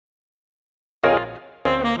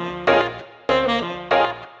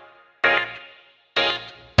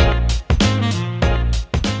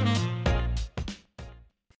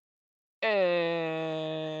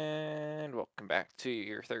to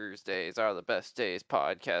your Thursdays are the best days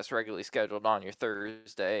podcast, regularly scheduled on your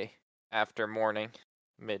Thursday after morning,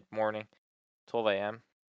 mid morning, 12 a.m.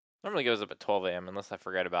 Normally goes up at 12 a.m. unless I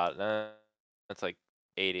forget about it. It's like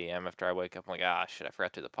 8 a.m. after I wake up. I'm like, ah, shit, I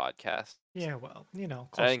forgot to do the podcast. Yeah, well, I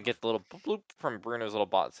close didn't enough. get the little bloop from Bruno's little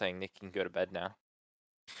bot saying Nick can go to bed now.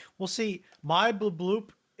 Well, see, my bloop bloop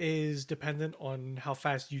is dependent on how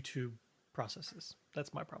fast YouTube processes.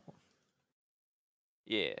 That's my problem.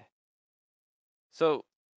 Yeah. So,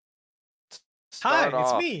 Hi, start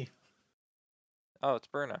it's off. me. Oh, it's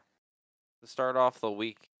Bruno. To start off the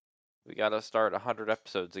week, we got to start 100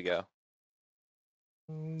 episodes ago.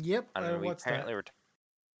 Yep. And we What's that? apparently were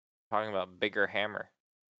talking about Bigger Hammer.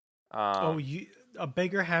 A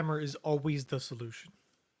bigger hammer is always the solution.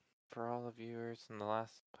 For all the viewers in the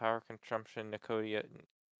last power consumption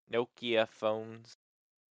Nokia phones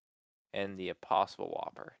and the Impossible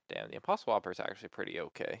Whopper. Damn, the Impossible Whopper is actually pretty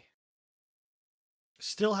okay.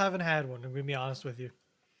 Still haven't had one. I'm gonna be honest with you.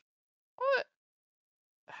 What?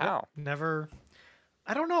 Yep. How? Never.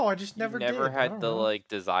 I don't know. I just You never never did. I had don't the know.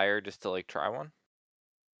 desire just to try one?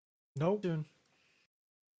 Nope. Soon.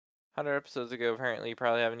 100 episodes ago, apparently you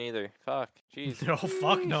probably haven't either. Fuck. Jeez. No.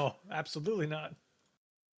 Fuck Sheesh. no. Absolutely not.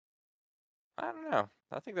 I don't know.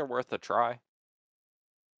 I think they're worth a try.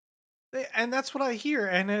 And that's what I hear,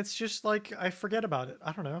 and it's just like I forget about it.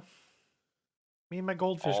 I don't know. Me and my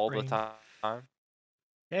goldfish All the brain. time.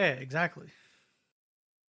 Yeah, exactly.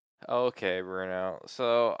 Okay, Bruno.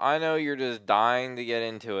 So I know you're just dying to get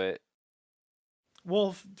into it.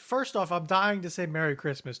 Well, first off, I'm dying to say Merry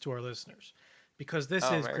Christmas to our listeners because this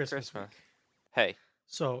Oh, is Merry Christmas Christmas. week. Hey,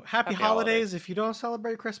 So happy happy holidays. holidays if you don't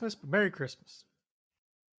celebrate Christmas, but Merry Christmas.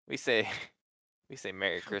 We say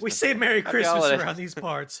Merry We Christmas. say Merry Happy Christmas holidays. around these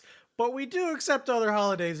parts, but we do accept other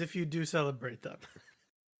holidays if you do celebrate them.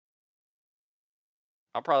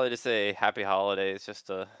 I'll probably just say happy holidays just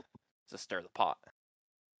to stir the pot.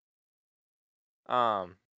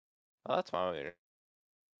 Well, that's my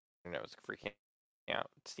internet was freaking out.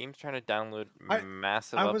 Steam's trying to download I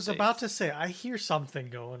massive I was about updates. to say I hear something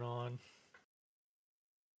going on.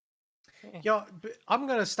 Eh. Yo, I'm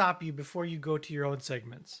gonna stop you before you go to your own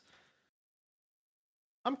segments.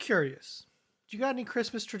 I'm curious. Do you got any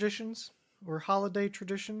Christmas traditions or holiday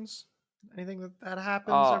traditions? Anything that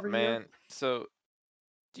happens Oh every year? man, so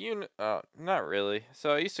do you? Not really.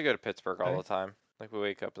 So I used to go to Pittsburgh all Okay. the time. Like we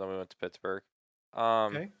wake up and then we went to Pittsburgh.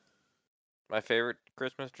 Um, Okay. my favorite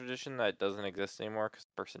Christmas tradition that doesn't exist anymore because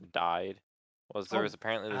the person died was there Oh, was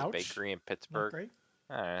apparently this ouch. bakery in Not Pittsburgh. great.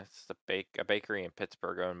 I don't know, it's a bakery in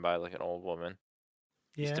Pittsburgh owned by an old woman.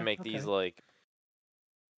 Used to Yeah. make these Okay.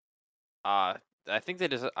 uh I think they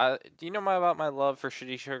just do you know about my love for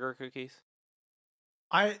shitty sugar cookies?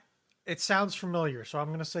 I. It sounds familiar, so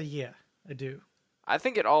I'm gonna say yeah. I do. I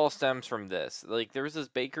think it all stems from this. Like there was this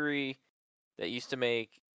bakery that used to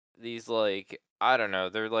make these I don't know,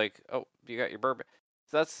 they're oh, you got your bourbon.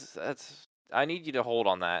 So that's I need you to hold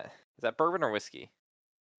on that. Is that bourbon or whiskey?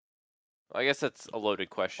 Well, I guess that's a loaded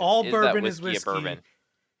question. All Is that bourbon is whiskey a whiskey. bourbon?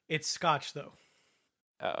 It's Scotch though,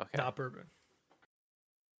 Oh, okay. not bourbon.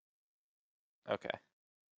 Okay.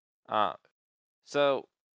 Uh so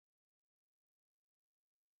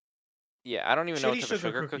yeah, I don't even know what Shitty type of sugar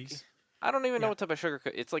sugar cookie. cookies. I don't even know Yeah. what type of sugar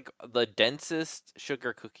cookie. It's like the densest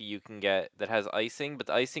sugar cookie you can get that has icing, but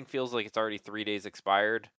the icing feels like it's already 3 days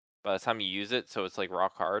expired by the time you use it, so it's like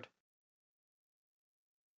rock hard.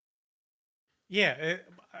 Yeah.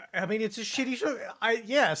 I mean, it's a shitty sugar.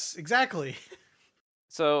 Yes, exactly.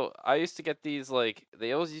 So I used to get these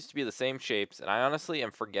they always used to be the same shapes, and I honestly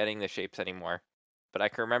am forgetting the shapes anymore, but I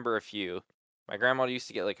can remember a few. My grandma used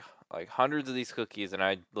to get like hundreds of these cookies, and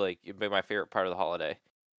it'd be my favorite part of the holiday.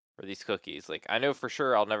 For these cookies, I know for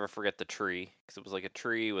sure I'll never forget the tree because it was like a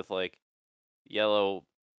tree with yellow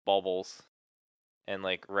bubbles and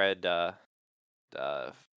red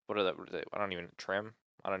what are they? I don't even trim.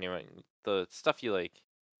 I don't even the stuff the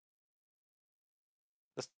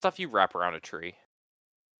stuff you wrap around a tree.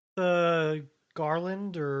 The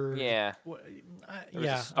garland or Yeah. what? There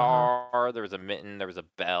was a Yeah. Uh huh. star, there was a mitten, there was a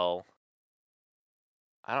bell.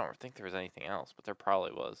 I don't think there was anything else, but there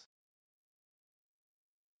probably was.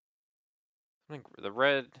 I think the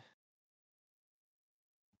red.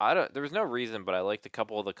 I don't. There was no reason, but I liked a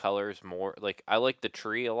couple of the colors more. I like the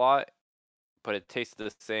tree a lot, but it tasted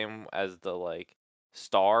the same as the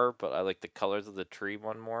star. But I like the colors of the tree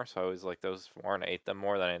one more, so I always liked those more, and I ate them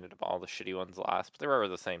more. Then I ended up all the shitty ones last, but they were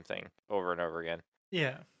the same thing over and over again.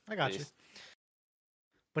 Yeah. I They got you. just,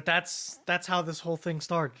 But that's how this whole thing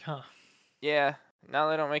started, huh? yeah. Now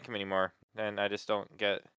they don't make them anymore, and I just don't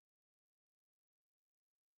get.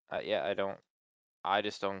 Yeah, I don't. I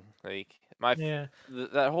just don't like Yeah.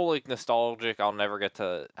 that whole like nostalgic. I'll never get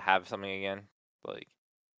to have something again. Like,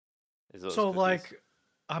 is those So cookies? like,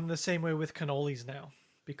 I'm the same way with cannolis now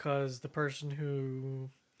because the person who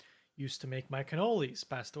used to make my cannolis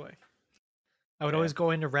passed away. I would Yeah. always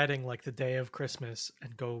go into Reading like the day of Christmas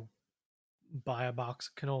and go buy a box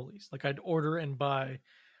of cannolis. Like I'd order and buy,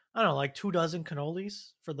 I don't know, like 2 dozen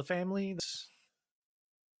cannolis for the family,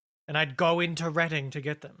 and I'd go into Reading to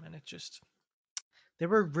get them, and it just they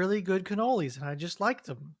were really good cannolis, and I just liked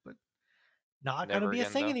them, but not gonna Never be a again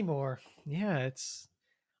thing though. anymore. Yeah, it's.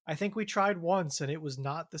 I think we tried once, and it was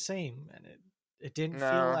not the same, and it didn't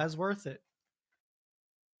feel No. as worth it.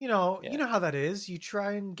 You Yeah. know how that is. You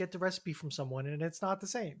try and get the recipe from someone, and it's not the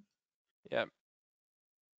same. Yeah.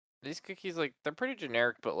 These cookies, like, they're pretty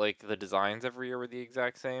generic, but like the designs every year were the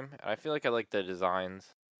exact same. And I feel like I like the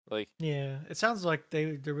designs. Like, Yeah, it sounds like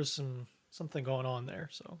there was something going on there.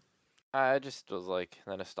 So, I just was like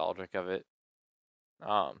the nostalgic of it.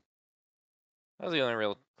 Um, that was the only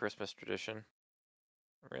real Christmas tradition,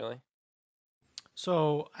 really.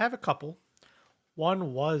 I have a couple.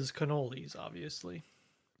 One was cannolis, obviously.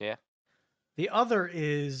 Yeah. The other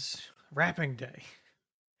is wrapping day.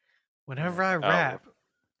 Whenever I Oh, wrap,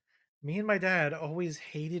 me and my dad always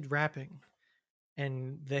hated rapping,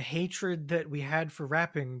 and the hatred that we had for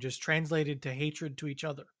rapping just translated to hatred to each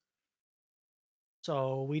other.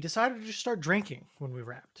 So we decided to just start drinking when we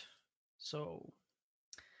rapped. So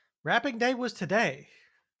rapping day was today.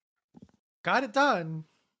 Got it done,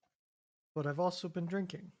 but I've also been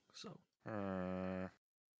drinking. So hmm.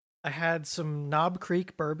 I had some Knob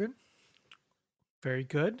Creek bourbon, very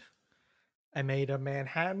good. I made a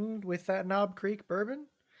Manhattan with that Knob Creek bourbon.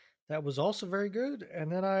 That was also very good.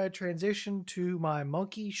 And then I transitioned to my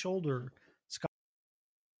Monkey Shoulder Scotch.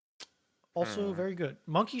 Also Hmm. very good.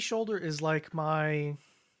 Monkey Shoulder is like my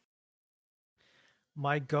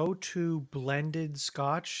go-to blended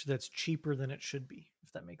scotch that's cheaper than it should be,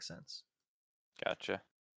 if that makes sense. Gotcha.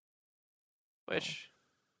 So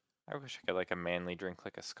I wish I could like a manly drink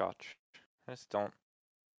like a scotch. I just don't.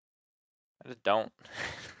 I just don't.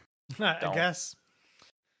 I Don't. guess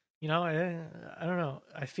I don't know.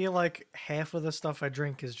 I feel like half of the stuff I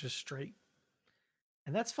drink is just straight,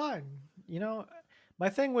 and that's fine. You know, my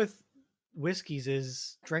thing with whiskeys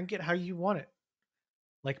is drink it how you want it.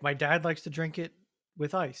 Like my dad likes to drink it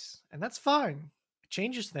with ice, and that's fine. It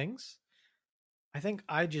changes things. I think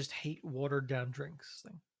I just hate watered down drinks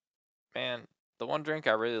thing. Man, the one drink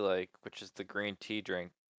I really like, which is the green tea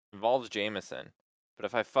drink, involves Jameson. But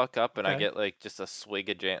if I fuck up and I Okay. get like just a swig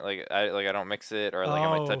of like I don't mix it, or like I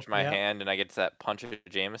might Oh, touch my yeah. hand and I get to that punch of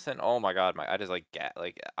Jameson. Oh my god, I just like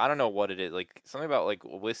like I don't know what it is. Like something about like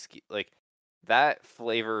whiskey, like that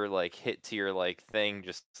flavor like hit to your like thing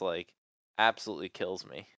just like absolutely kills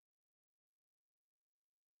me.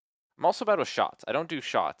 I'm also bad with shots. I don't do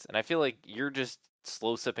shots, and I feel like you're just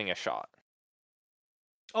slow sipping a shot.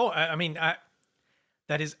 Oh, I mean,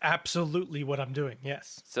 that is absolutely what I'm doing.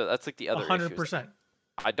 Yes, So that's like the a other hundred issue. percent.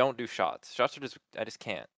 I don't do shots. Shots are just I just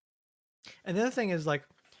can't. And the other thing is like,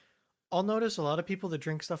 I'll notice a lot of people that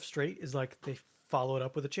drink stuff straight is like they follow it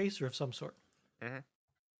up with a chaser of some sort. Hmm.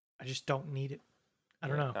 I just don't need it. I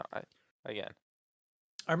don't Yeah, know. no, I again.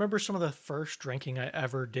 I remember some of the first drinking I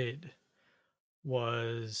ever did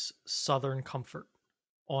was Southern Comfort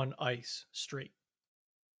on ice straight.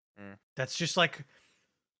 Mm. That's just like,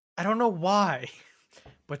 I don't know why,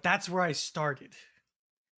 but that's where I started.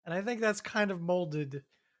 And I think that's kind of molded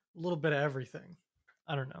a little bit of everything.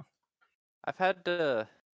 I don't know. I've had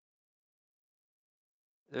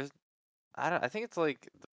there's I don't I think it's like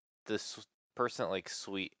this person like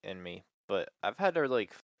sweet in me, but I've had to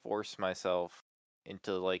like force myself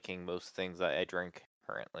into liking most things that I drink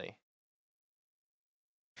currently.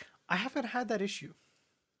 I haven't had that issue,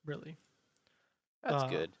 really. That's Uh,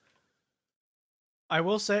 good. I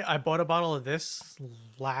will say I bought a bottle of this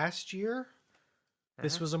last year.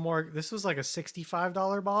 Hmm. This was like a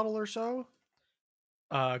 $65 bottle or so.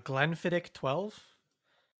 Glenfiddich 12.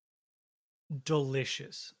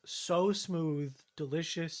 Delicious. So smooth,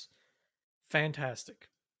 delicious, fantastic.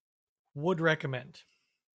 Would recommend.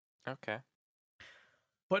 Okay.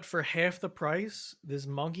 But for half the price, this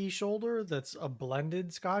Monkey Shoulder that's a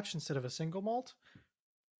blended scotch instead of a single malt,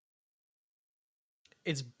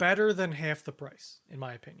 it's better than half the price, in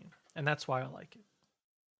my opinion. And that's why I like it.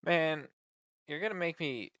 Man, you're gonna make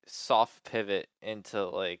me soft pivot into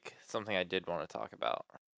like something I did want to talk about.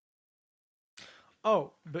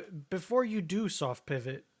 Oh, but before you do soft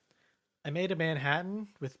pivot, I made a Manhattan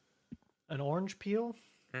with an orange peel.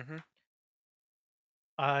 Hmm.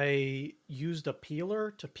 I used a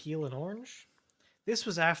peeler to peel an orange. This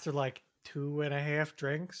was after like 2.5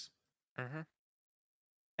 drinks. Mm-hmm.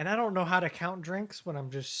 And I don't know how to count drinks when I'm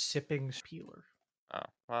just sipping peeler. Oh,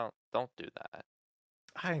 well, don't do that.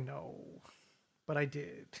 I know, but I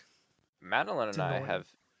did. Madeline It's and I annoying.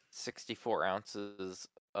 have 64 ounces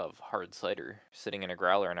of hard cider sitting in a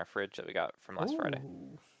growler in our fridge that we got from last Friday.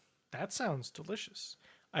 Oh, that sounds delicious.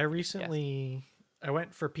 I Yes. recently I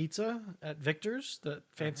went for pizza at Victor's, the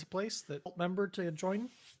Mm-hmm. fancy place that member to join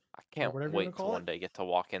I or can't whatever you want to wait to call it. one day get to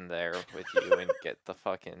walk in there with you and get the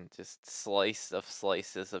fucking just slice of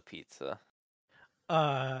slices of pizza.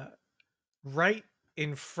 Uh, right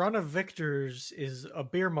in front of Victor's is a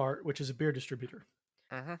beer mart, which is a beer distributor.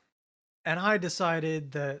 Mm-hmm. And I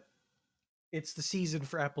decided that it's the season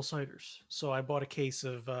for apple ciders, so I bought a case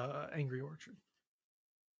of Angry Orchard.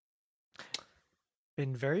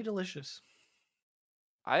 Been very delicious.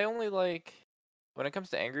 I only like, when it comes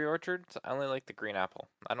to Angry Orchards, I only like the green apple.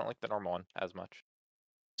 I don't like the normal one as much.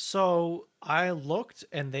 So I looked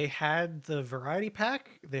and they had the variety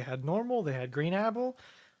pack. They had normal, they had green apple.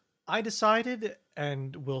 I decided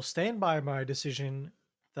and will stand by my decision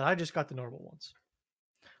that I just got the normal ones.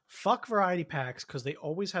 Fuck variety packs because they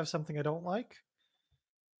always have something I don't like.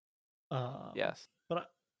 Um, Yes.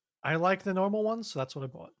 but I like the normal ones, so that's what I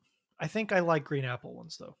bought. I think I like green apple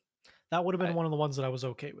ones though. That would have been I one of the ones that I was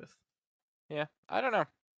okay with. Yeah, I don't know.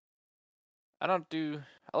 I don't do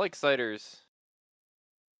I like ciders.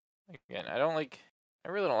 Again, I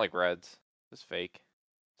really don't like reds. It's fake.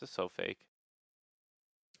 It's just so fake.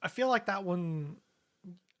 I feel like that one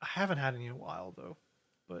I haven't had any in a while though.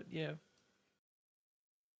 But yeah.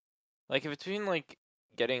 Like if it's between like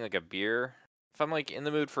getting like a beer, if I'm like in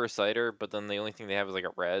the mood for a cider, but then the only thing they have is like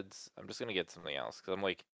a reds, I'm just gonna get something else because I'm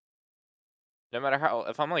like, no matter how,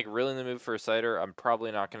 if I'm like really in the mood for a cider, I'm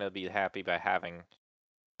probably not gonna be happy by having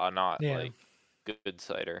a not Yeah. like good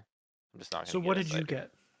cider. I'm just not So gonna what get a did you cider.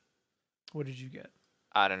 get? What did you get?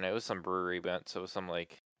 I don't know. It was some brewery event, so it was some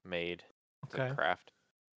like made. It's like Okay. craft.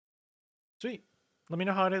 Sweet. Let me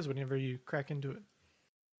know how it is whenever you crack into it.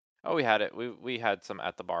 Oh, we had it. We had some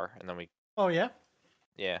at the bar, and then we Oh yeah?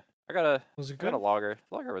 yeah. I got a Was it I got a good? lager.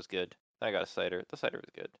 The lager was good. Then I got a cider. The cider was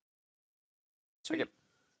good. I get Sweet.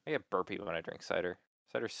 I get burpy when I drink cider.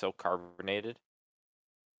 Cider's so carbonated.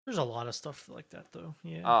 There's a lot of stuff like that though.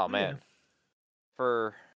 Yeah. Oh But yeah. man,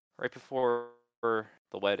 for right before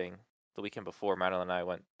the wedding, the weekend before, Madeline and I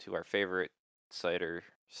went to our favorite cidery.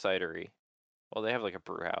 Well, they have like a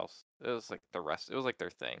brew house. It was like the rest. It was like their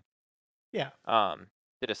thing. Yeah. Um,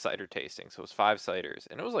 did a cider tasting, so it was 5 ciders,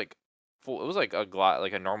 and it was like full. It was like a glass,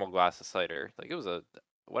 like a normal glass of cider. Like it was a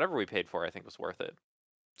whatever we paid for. I think was worth it.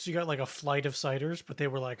 So you got like a flight of ciders, but they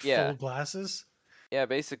were like Yeah, full glasses. yeah,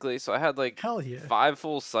 basically. So I had like Hell yeah. 5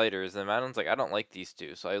 full ciders, and Madeline's like, I don't like these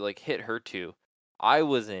two, so I like hit her two. I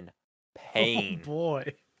was in Oh pain.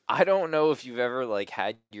 boy. I don't know if you've ever like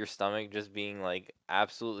had your stomach just being like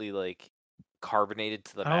absolutely like carbonated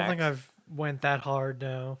to the I don't think max. I've went that hard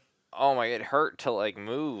now. Oh my, it hurt to like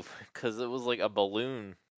move because it was like a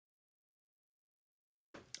balloon.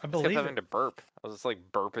 I I just kept believe having it. to burp. I was just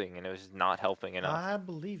like burping and it was just not helping enough. I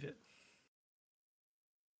believe it.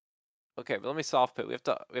 Okay, but let me soft pit. We have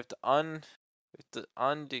to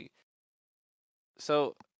undo.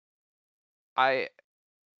 So I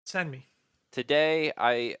Send me. today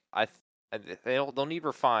they'll need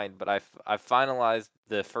refined, but I've finalized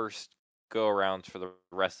the first go arounds for the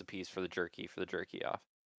recipes for the jerky off.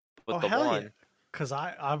 Oh But the hell yeah. one, Cause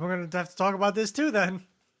I'm gonna have to talk about this too then.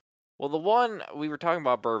 well, the one we were talking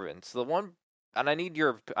about bourbon. So the one, and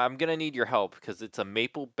I'm gonna need your help because it's a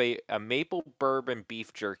maple bourbon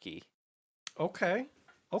beef jerky. Okay.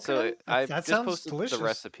 So Okay. I That just sounds posted the delicious.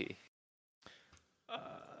 recipe.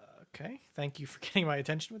 Okay. Thank you for getting my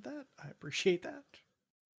attention with that. I appreciate that.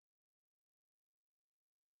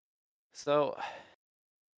 So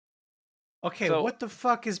Okay, so what the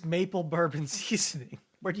fuck is maple bourbon seasoning?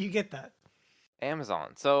 Where do you get that?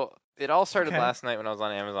 Amazon. So it all started Okay. last night when I was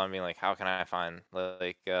on Amazon, being like, how can I find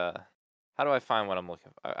like how do I find what I'm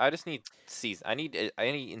looking for? I just need season. I need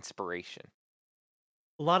inspiration.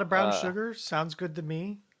 A lot of brown Uh, sugar sounds good to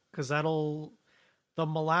me because the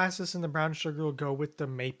molasses and the brown sugar will go with the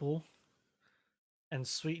maple and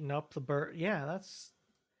sweeten up the Yeah, that's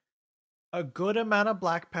a good amount of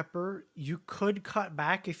black pepper. You could cut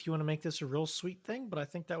back if you want to make this a real sweet thing, but I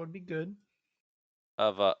think that would be good.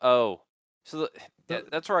 of oh, so The,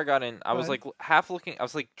 that's where I got in. I Go was ahead. like half looking. I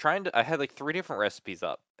was like trying to. I had like 3 different recipes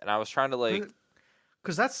up, and I was trying to like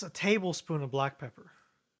Because that's a tablespoon of black pepper,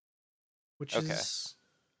 which okay, is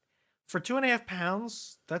for 2.5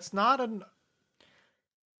 pounds. That's not a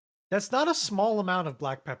small amount of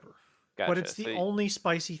black pepper, but gotcha. it's the only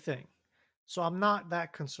spicy thing. So I'm not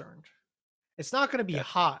that concerned. It's not going to be Gotcha.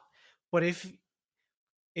 hot, but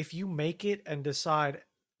if you make it and decide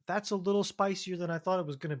that's a little spicier than I thought it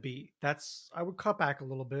was going to be, I would cut back a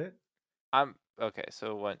little bit. I'm okay.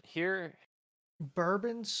 So what here?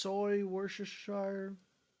 Bourbon, soy, Worcestershire,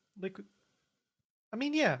 liquid. I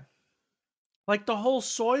mean, yeah, like the whole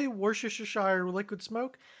soy Worcestershire liquid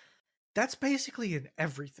smoke. That's basically in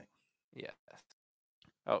everything. Yes.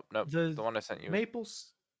 Oh no, The the one I sent you. maple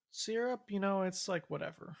syrup, it's like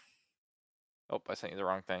whatever. Oh, I sent you the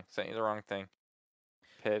wrong thing. Sent you the wrong thing.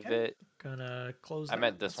 Okay, Pivot. gonna close I that.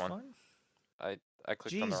 meant this That's one. fine. I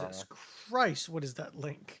clicked on the wrong Jesus one. Christ, what is that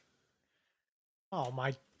link? Oh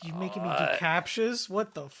my, you making me do What? captchas?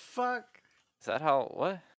 What the fuck? Is that how?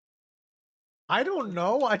 What? I don't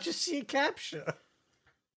know. I just see a captcha.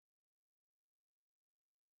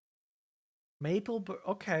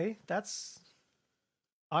 Okay, that's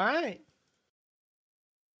all right.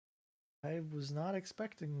 I was not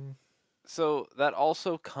expecting. So that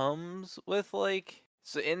also comes with like.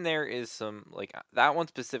 So in there is some like that one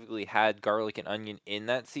specifically had garlic and onion in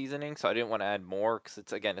that seasoning, so I didn't want to add more because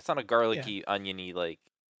it's not a Yeah, garlicky oniony like.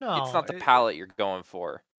 It's no. not the palette you're going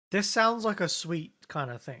for. This sounds like a sweet kind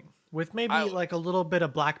of thing with maybe I like a little bit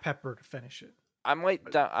of black pepper to finish it. I might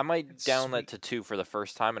It's down that sweet. to 2 for the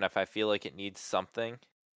first time, and if I feel like it needs something,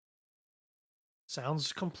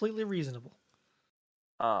 Sounds completely reasonable.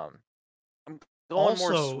 um, I'm going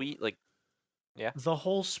more Also, sweet. Like yeah, the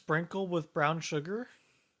whole sprinkle with brown sugar,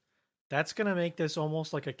 that's gonna make this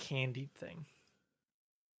almost like a candied thing.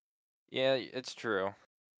 yeah, it's true.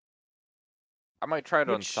 I might try it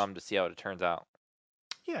on Which, some to see how it turns out.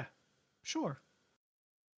 yeah, sure.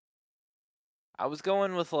 I was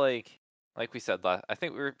going with like we said last. I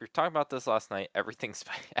think we were talking about this last night. Everything's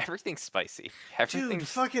spicy. Dude, Everything's.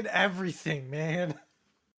 fucking everything, man.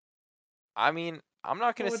 I mean, I'm not I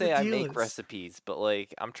don't gonna know what the say I deal make is. recipes, but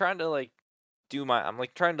like I'm trying to like do my. I'm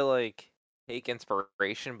like trying to like take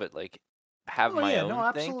inspiration, but like have Oh my yeah, no,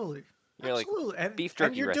 own thing. absolutely, Like absolutely, beef and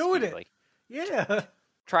jerky you're doing recipe. it. Like Yeah,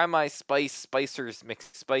 try my spicers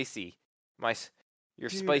mixed spicy. Your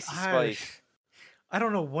dude, spicy spice. I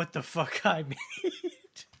don't know what the fuck I made.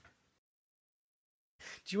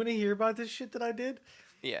 Do you want to hear about this shit that I did?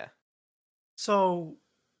 Yeah. So,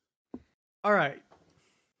 all right,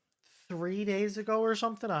 3 days ago or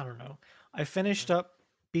something, I don't know. I finished up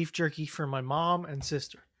beef jerky for my mom and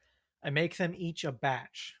sister. I make them each a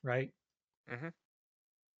batch, right? Mm-hmm.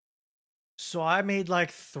 So I made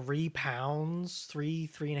like 3 pounds,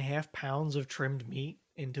 3.5 pounds of trimmed meat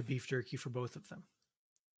into beef jerky for both of them.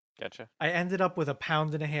 Gotcha. I ended up with 1.5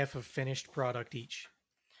 pounds of finished product each.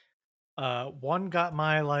 One got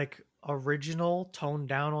my like original toned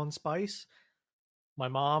down on spice. My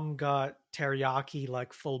mom got teriyaki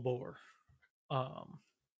like full bore. Um,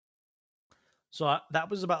 that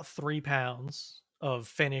was about 3 pounds of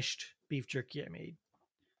finished beef jerky I made.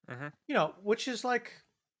 Mm-hmm. Which is like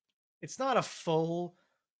it's not a full,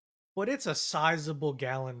 but it's a sizable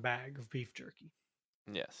gallon bag of beef jerky.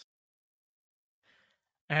 Yes.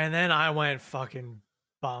 And then I went fucking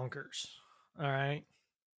bonkers. All right.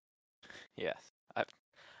 Yes. I.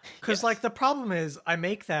 Because, like, Yes. the problem is I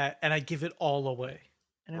make that and I give it all away.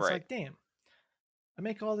 And it's Right. like, damn, I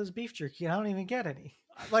make all this beef jerky and I don't even get any.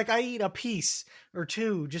 Like, I eat a piece or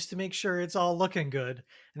two just to make sure it's all looking good.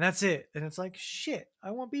 And that's it. And it's like, shit,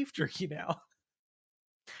 I want beef jerky now.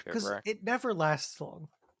 Because Correct. it never lasts long.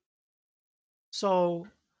 So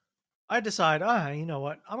I decide, you know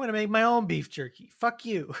what? I'm going to make my own beef jerky. Fuck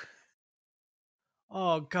you.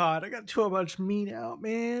 Oh, God, I got too much meat out,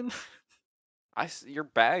 man. Your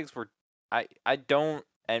bags were. I don't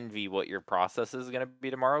envy what your process is gonna be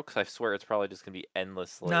tomorrow because I swear it's probably just gonna be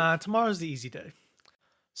endless. Nah, Like tomorrow's the easy day.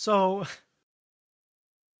 So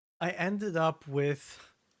I ended up with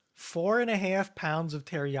 4.5 pounds of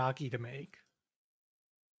teriyaki to make.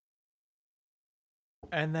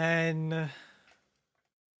 And then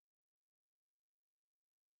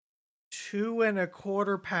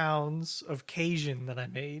 2.25 pounds of Cajun that I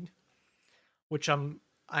made, which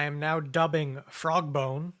I am now dubbing frog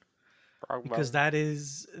bone frog because bone. that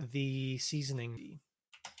is the seasoning.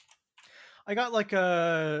 I got like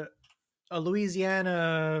a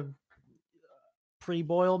Louisiana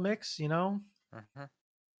pre-boil mix, Mm-hmm.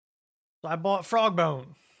 So I bought frog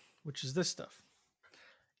bone, which is this stuff.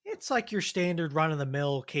 It's like your standard run of the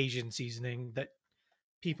mill Cajun seasoning that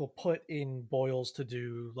people put in boils to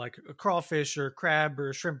do like a crawfish or crab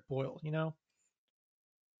or shrimp boil.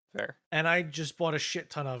 Fair. And I just bought a shit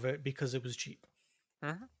ton of it because it was cheap.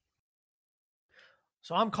 Mm-hmm.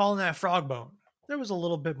 So I'm calling that frog bone. There was a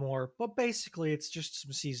little bit more, but basically it's just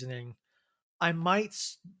some seasoning. I might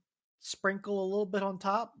sprinkle a little bit on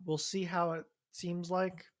top. We'll see how it seems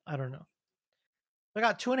like. I don't know. I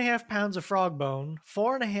got 2.5 pounds of frog bone,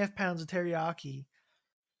 4.5 pounds of teriyaki,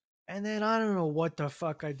 and then I don't know what the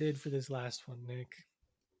fuck I did for this last one, Nick.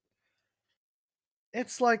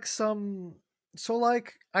 It's like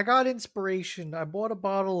I got inspiration. I bought a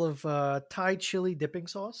bottle of Thai chili dipping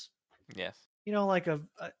sauce. Yes. Like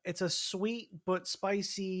it's a sweet but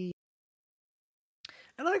spicy.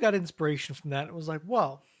 And I got inspiration from that. It was like,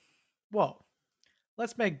 whoa,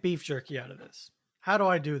 let's make beef jerky out of this. How do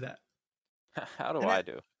I do that? How do And I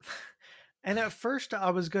do? And at first,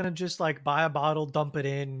 I was gonna just like buy a bottle, dump it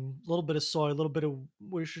in, a little bit of soy, a little bit of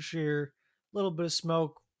Worcestershire, a little bit of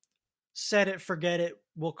smoke, set it, forget it.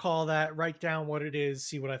 We'll call that. Write down what it is,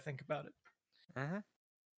 see what I think about it. Mm-hmm.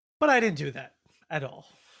 But I didn't do that at all.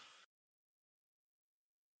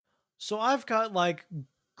 So I've got like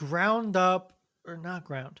ground up, or not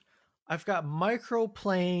ground. I've got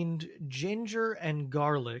microplaned ginger and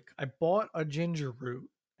garlic. I bought a ginger root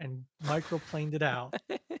and microplaned it out.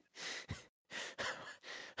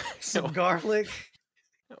 Some garlic.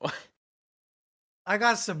 I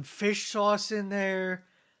got some fish sauce in there.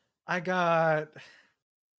 I got.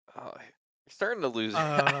 Oh, you're starting to lose.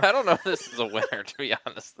 I don't know if this is a winner, to be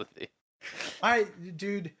honest with you.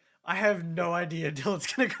 Dude, I have no idea until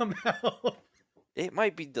it's gonna come out. It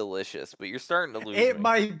might be delicious, but you're starting to lose. It me.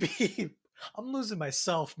 might be. I'm losing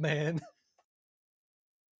myself, man.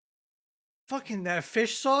 Fucking that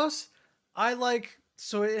fish sauce.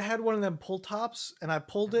 So it had one of them pull tops, and I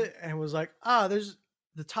pulled it, and it was like, there's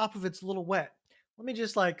the top of it's a little wet. Let me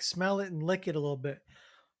just like smell it and lick it a little bit.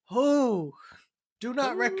 Oh, do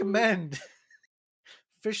not recommend.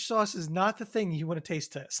 Fish sauce is not the thing you want to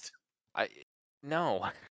taste test. No.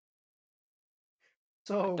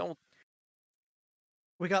 So don't.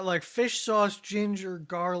 We got like fish sauce, ginger,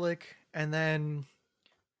 garlic, and then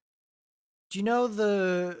do you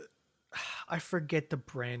know I forget the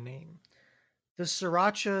brand name. The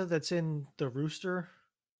sriracha that's in the Rooster.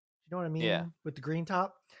 You know what I mean? Yeah. With the green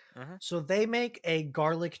top. Mm-hmm. So they make a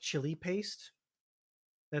garlic chili paste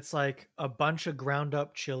that's like a bunch of ground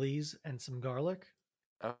up chilies and some garlic.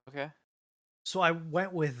 Okay. So I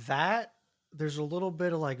went with that. There's a little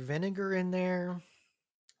bit of like vinegar in there,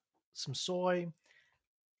 some soy.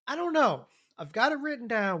 I don't know. I've got it written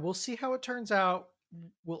down. We'll see how it turns out.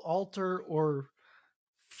 We'll alter or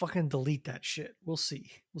fucking delete that shit. We'll see.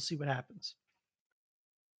 We'll see what happens.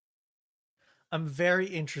 I'm very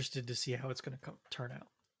interested to see how it's going to turn out.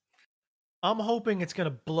 I'm hoping it's going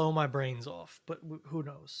to blow my brains off, but who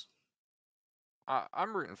knows?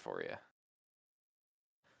 I'm rooting for you.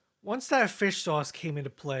 Once that fish sauce came into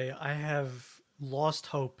play, I have lost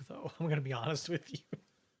hope, though. I'm going to be honest with you.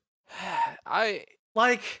 I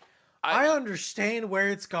understand where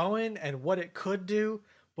it's going and what it could do,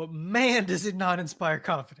 but man, does it not inspire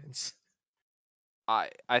confidence.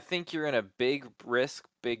 I think you're in a big risk,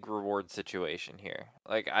 big reward situation here.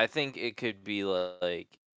 Like, I think it could be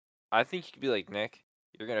like, I think you could be like, Nick,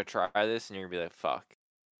 you're going to try this and you're going to be like, fuck.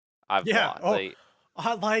 I've bought.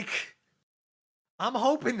 I'm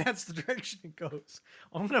hoping that's the direction it goes.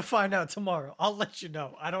 I'm going to find out tomorrow. I'll let you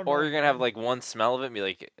know. I don't know. Or you're going to have like one smell of it and be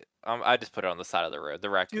like, I just put it on the side of the road. The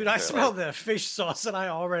raccoon. Dude, I smelled that fish sauce and I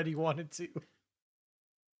already wanted to.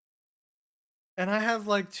 And I have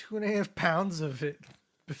like 2.5 pounds of it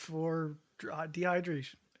before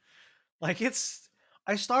dehydration. Like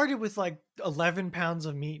I started with like 11 pounds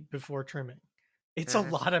of meat before trimming. It's a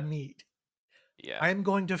lot of meat. Yeah. I'm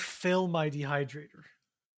going to fill my dehydrator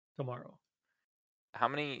tomorrow. How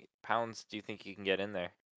many pounds do you think you can get in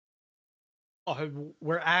there? Oh,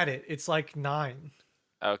 we're at it. It's like 9.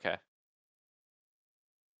 Okay.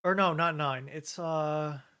 Or no, not 9. It's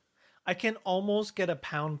I can almost get a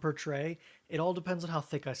pound per tray. It all depends on how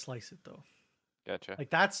thick I slice it, though. Gotcha. Like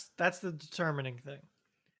that's the determining thing.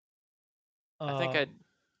 I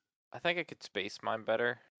think I could space mine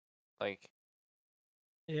better. Like,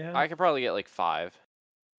 yeah, I could probably get like 5.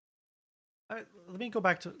 Let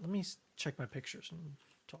me check my pictures and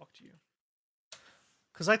talk to you.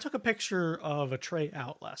 Because I took a picture of a tray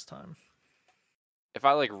out last time. If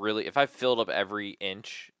I filled up every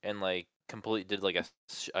inch and like did like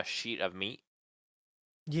a sheet of meat.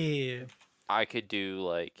 Yeah. I could do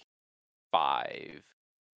like 5.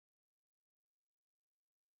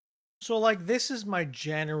 So like this is my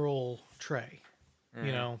general tray.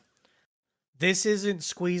 You know, this isn't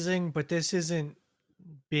squeezing, but this isn't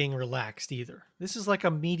being relaxed either. This is like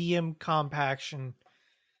a medium compaction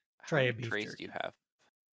tray of beef jerky. How many trays do you have?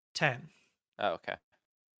 10. Oh, okay.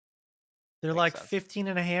 They're like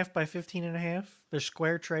 15.5 by 15.5. They're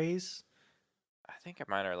square trays. I think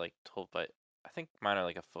mine are like 12, but I think mine are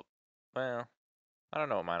like a foot Well, I don't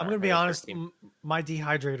know what mine I'm are. gonna be Maybe like honest. 13. My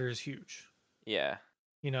dehydrator is huge. Yeah.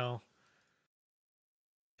 You know,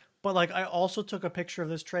 but like I also took a picture of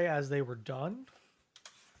this tray as they were done.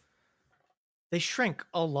 They shrink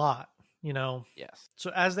a lot. You know, Yes.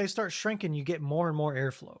 so as they start shrinking, you get more and more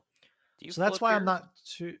airflow. Do you So that's flip why I'm yours? not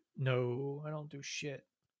too. No, I don't do shit.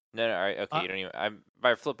 No, no. All right. Okay. Uh, You don't even.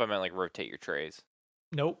 By flip, I meant like rotate your trays.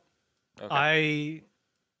 nope. Okay. I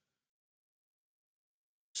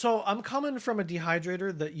So I'm coming from a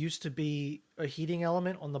dehydrator that used to be a heating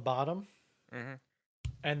element on the bottom, Mhm.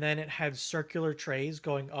 and then it had circular trays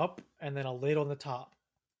going up, and then a lid on the top.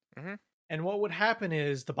 Mhm. And what would happen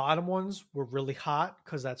is the bottom ones were really hot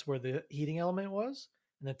because that's where the heating element was,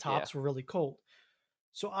 and the Yeah. tops were really cold.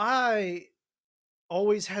 So I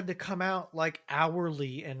always had to come out like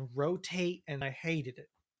hourly and rotate, and I hated it.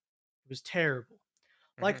 It was terrible.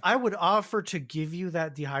 Like Mhm. I would offer to give you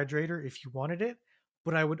that dehydrator if you wanted it,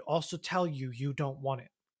 but I would also tell you you don't want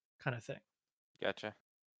it, kind of thing. Gotcha.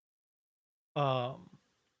 Um,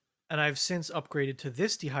 and I've since upgraded to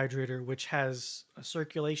this dehydrator, which has a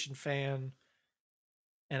circulation fan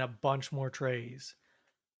and a bunch more trays.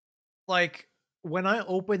 Like when I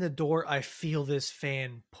open the door, I feel this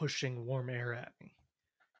fan pushing warm air at me.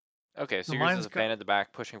 Okay. So Now yours is mine's a got, fan at the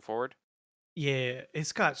back pushing forward. yeah,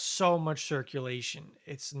 it's got so much circulation.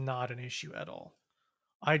 It's not an issue at all.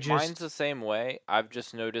 I Mine's just, the same way. I've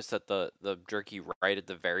just noticed that the jerky right at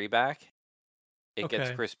the very back, it gets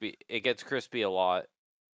okay, crispy. It gets crispy a lot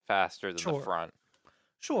faster than the sure, front.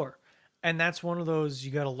 sure. And that's one of those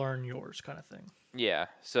you got to learn yours kind of thing. Yeah.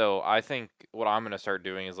 So I think what I'm gonna start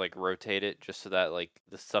doing is like rotate it just so that like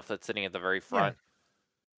the stuff that's sitting at the very Yeah, front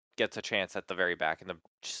gets a chance at the very back, and the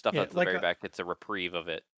stuff yeah, at the very back gets a reprieve of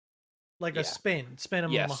it. like a Yeah. spin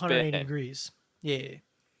them Yeah. 180 Spin. degrees. Yeah,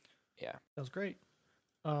 Yeah. sounds great.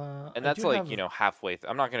 And I that's do like, have halfway.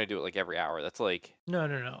 I'm not gonna do it like every hour. That's no, no,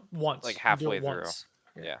 no. like Once you do it halfway through. once.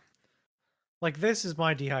 Yeah, Yeah. like this is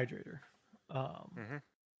my dehydrator. Mhm.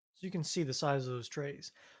 So you can see the size of those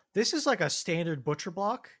trays. This is like a standard butcher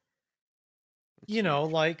block. It's You know,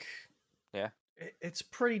 huge. like Yeah. it's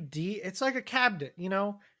pretty deep. It's like a cabinet. You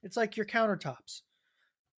know, it's like your countertops.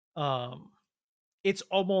 Um, it's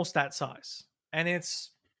almost that size, and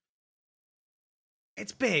it's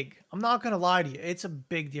big. I'm not gonna lie to you. It's a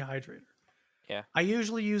big dehydrator. Yeah. I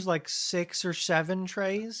usually use like 6 or 7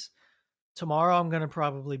 trays. Tomorrow I'm gonna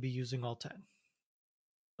probably be using all 10.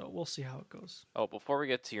 So we'll see how it goes. Oh, before we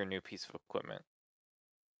get to your new piece of equipment,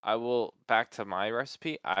 I will back to my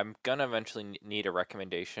recipe. I'm gonna eventually need a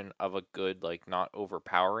recommendation of a good, like, not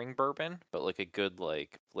overpowering bourbon, but like a good,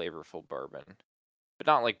 like, flavorful bourbon, but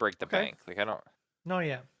not like break the Okay. bank. Like I don't. No,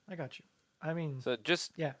 yeah, I got you. I mean, So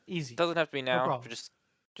just yeah, easy. doesn't have to be No now, but problem.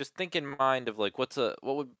 just think in mind of like what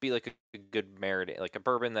would be like a good marinade, like a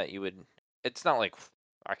bourbon that you would. It's not like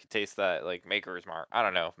I could taste that like Maker's Mark. I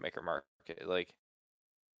don't know if Maker Mark like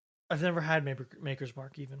I've never had Maker's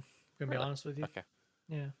Mark even. Gonna be really. honest with you. Okay,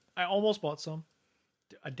 Yeah, I almost bought some.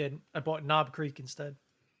 I didn't. I bought Knob Creek instead.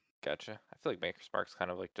 gotcha. I feel like Maker's Mark's kind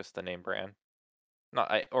of like just the name brand,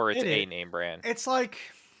 or it's It a is. name brand. It's like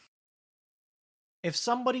if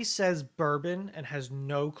somebody says bourbon and has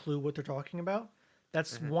no clue what they're talking about,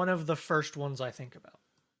 that's Hmm. one of the first ones I think about.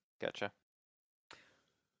 Gotcha.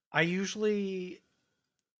 I usually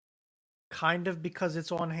kind of because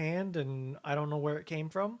it's on hand and I don't know where it came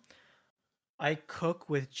from. I cook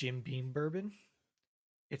with Jim Beam bourbon.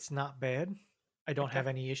 It's not bad. I don't Okay. have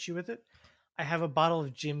any issue with it. I have a bottle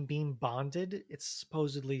of Jim Beam bonded. It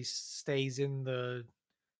supposedly stays in the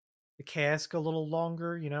cask a little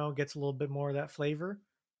longer, you know, gets a little bit more of that flavor.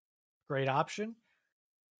 Great option.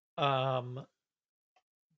 Um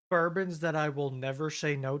Bourbons that I will never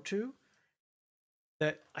say no to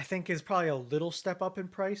that I think is probably a little step up in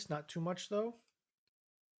price, not too much though.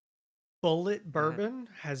 Bullet Hmm. bourbon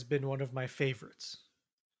has been one of my favorites.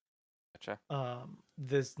 Gotcha.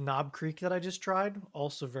 This Knob Creek that I just tried,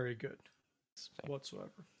 also very good Same.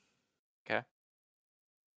 whatsoever. Okay.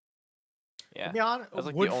 To Yeah. be honest, That's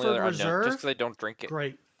like the only Woodford other unknown. Just because Reserve, I don't drink it.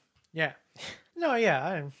 great. Yeah. No,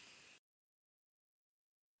 yeah.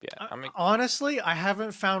 Yeah. I mean, Honestly, I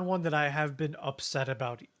haven't found one that I have been upset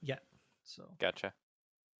about yet. So gotcha.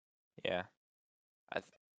 Yeah. I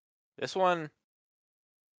th- this one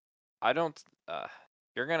I don't.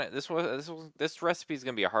 You're gonna this recipe is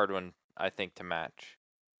gonna be a hard one, I think, to match.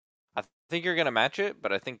 Think you're gonna match it,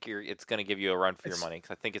 but I think it's gonna give you a run for your it's money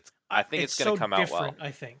because I think it's it's gonna so come out well. different. I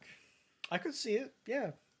think I could see it.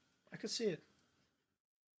 Yeah, I could see it.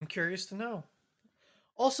 I'm curious to know.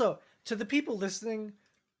 Also, to the people listening,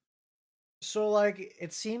 So like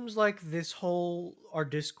it seems like this whole our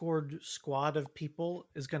Discord squad of people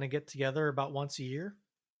is gonna get together about once a year,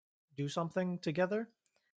 do something together.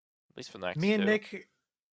 At least for the Me next and two. Nick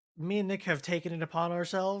me and Nick have taken it upon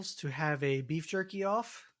ourselves to have a beef jerky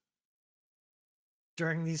off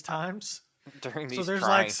during these times. During So these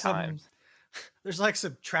trying times. there's like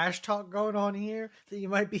some trash talk going on here that you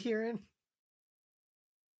might be hearing. And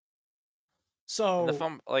the So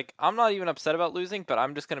fun, like, I'm not even upset about losing, but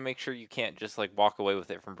I'm just gonna make sure you can't just like walk away with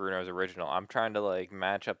it from Bruno's original. I'm trying to like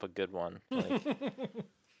match up a good one. Like,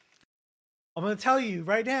 I'm gonna tell you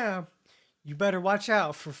right now, you better watch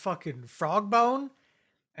out for fucking Frogbone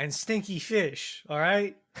and Stinky Fish. All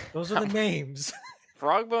right, those are the names.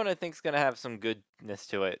 Frogbone, I think is gonna have some goodness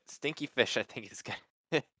to it. Stinky Fish, I think is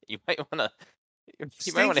gonna. You might wanna.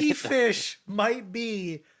 You might wanna Stinky hit the. Fish might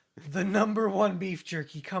be the number one beef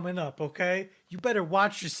jerky coming up. Okay, you better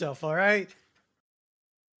watch yourself. All right.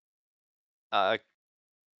 Uh,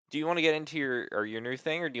 do you want to get into your new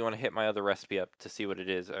thing, or do you want to hit my other recipe up to see what it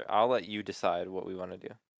is? I'll let you decide what we want to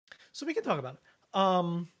do. So we can talk about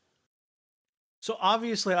it. So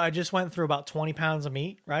obviously, I just went through about 20 pounds of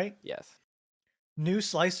meat, right? Yes. New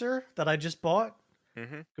slicer that I just bought.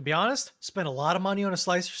 Mm-hmm. To be honest, spent a lot of money on a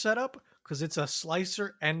slicer setup because it's a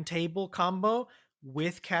slicer and table combo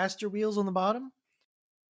with caster wheels on the bottom.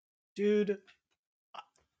 Dude,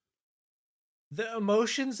 the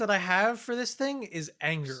emotions that I have for this thing is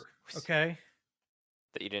anger, okay?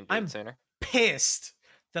 That you didn't do it I'm sooner. pissed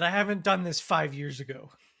that I haven't done this 5 years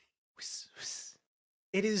ago. Whis, whis.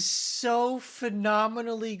 It is so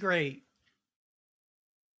phenomenally great.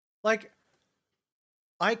 Like,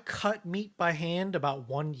 I cut meat by hand about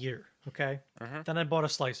 1 year, okay? Mm-hmm. Then I bought a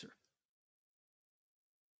slicer.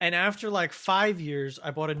 And after like 5 years,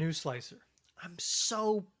 I bought a new slicer. I'm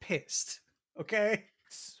so pissed, okay?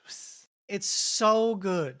 Whis, whis. It's so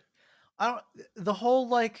good. I don't the whole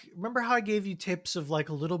like remember how I gave you tips of like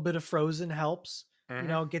a little bit of frozen helps? You Mm-hmm.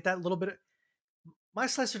 know, get that little bit of my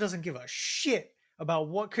slicer doesn't give a shit about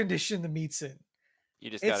what condition the meat's in. You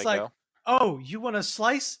just It's gotta like, go. "Oh, you want a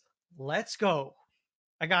slice? Let's go.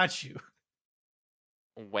 I got you."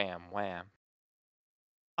 Wham, wham.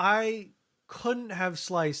 I couldn't have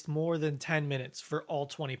sliced more than 10 minutes for all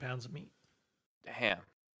 20 pounds of meat. Damn.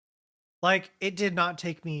 Like, it did not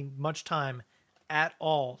take me much time at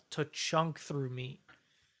all to chunk through meat.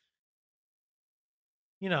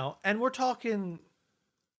 You know, and we're talking,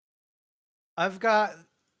 I've got,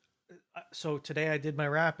 so today I did my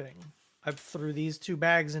wrapping. I threw these two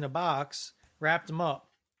bags in a box, wrapped them up.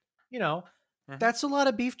 You know, Mm-hmm. that's a lot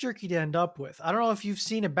of beef jerky to end up with. I don't know if you've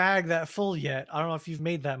seen a bag that full yet. I don't know if you've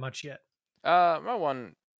made that much yet. My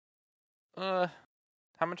one. Uh,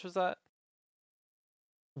 how much was that?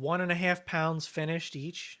 1.5 pounds finished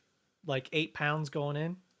each, like 8 pounds going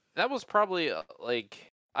in. That was probably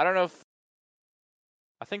like, I don't know if,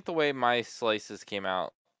 I think the way my slices came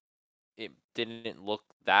out, it didn't look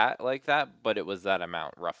that like that, but it was that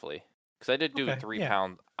amount roughly. Because I did do Okay, three yeah.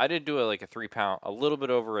 pound. I did do like a 3 pound, a little bit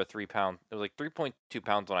over a 3 pound. It was like 3.2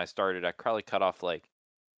 pounds when I started. I probably cut off like,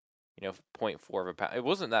 0.4 of a pound. It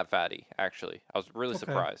wasn't that fatty actually. I was really Okay.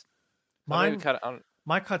 surprised. So I maybe Mine cut it on.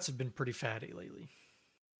 my cuts have been pretty fatty lately.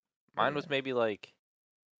 But Mine yeah. was maybe like.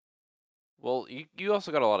 Well, you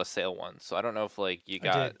also got a lot of sale ones, so I don't know if like you I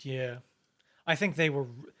got. did, yeah. I think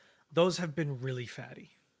those have been really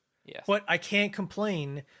fatty. Yes. But I can't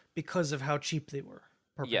complain because of how cheap they were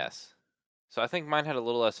per pound. Yes. So I think mine had a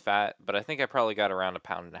little less fat, but I think I probably got around a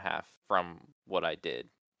pound and a half from what I did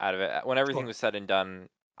out of it. When everything Sure. was said and done,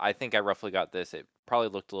 I think I roughly got this. It probably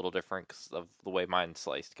looked a little different because of the way mine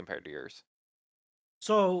sliced compared to yours.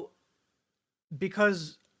 So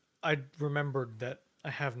because I remembered that I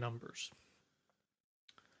have numbers.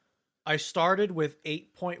 I started with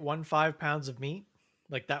 8.15 pounds of meat.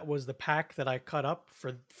 Like that was the pack that I cut up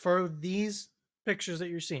for these pictures that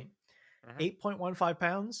you're seeing. Hmm. 8.15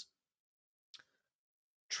 pounds.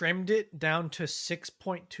 Trimmed it down to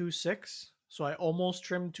 6.26. So I almost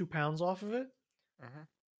trimmed 2 pounds off of it. Hmm.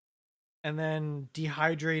 And then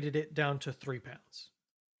dehydrated it down to 3 pounds.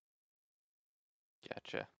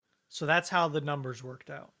 Gotcha. So that's how the numbers worked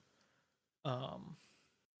out. Um,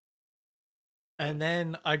 and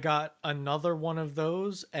then I got another one of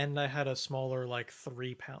those, and I had a smaller, like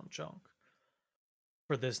 3 pound chunk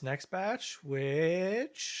for this next batch,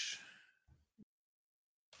 which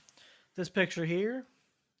this picture here.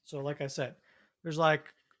 So, like I said, there's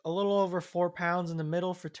like a little over 4 pounds in the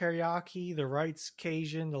middle for teriyaki. The right's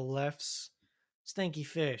Cajun, the left's stinky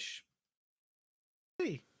fish.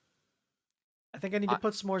 See, I think I need to I,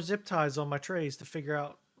 put some more zip ties on my trays to figure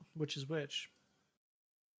out which is which.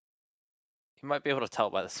 you might be able to tell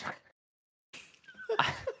by this.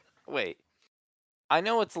 Wait. I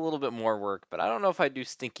know it's a little bit more work, but I don't know if I'd do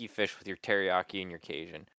stinky fish with your teriyaki and your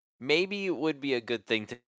Cajun. Maybe it would be a good thing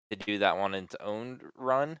to do that one in its own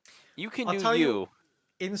run. You can I'll do tell you. you,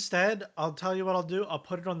 Instead, I'll tell you what I'll do. I'll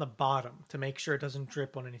put it on the bottom to make sure it doesn't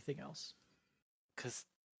drip on anything else. because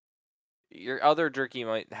your other jerky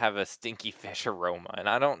might have a stinky fish aroma, and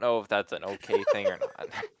I don't know if that's an okay thing or not.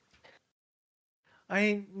 I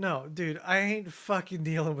ain't no, dude. I ain't fucking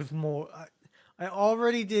dealing with more. I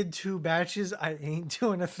already did 2 batches. I ain't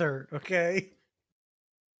doing a third. Okay,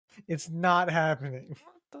 it's not happening.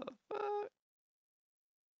 What the fuck?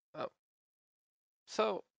 Oh,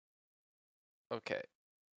 so okay.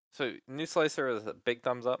 So new slicer with a big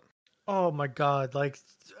thumbs up. Oh my god! Like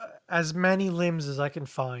as many limbs as I can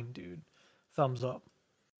find, dude. Thumbs up.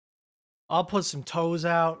 I'll put some toes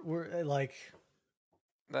out. We're like,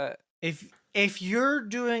 That if you're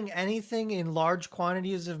doing anything in large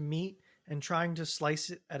quantities of meat and trying to slice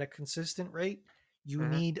it at a consistent rate, you mhm.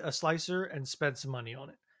 need a slicer and spend some money on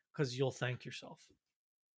it because you'll thank yourself.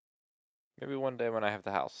 Maybe one day when I have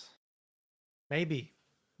the house. Maybe,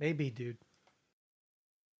 maybe, dude.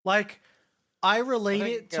 Like, I I relate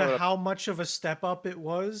think it I to would. how much of a step up it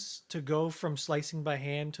was to go from slicing by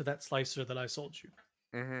hand to that slicer that I sold you.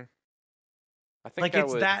 Mhm. I think Like, I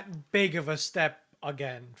it's would. that big of a step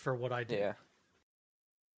again for what I did. Yeah.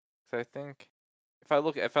 So I think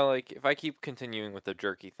if I keep continuing with the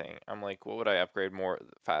jerky thing, I'm like, what would I upgrade more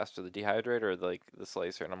faster, the dehydrator or like the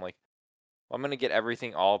slicer? And I'm like, well, I'm gonna get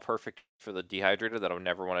everything all perfect for the dehydrator that I'll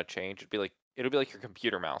never want to change. It'll be like your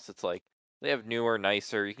computer mouse. It's like they have newer,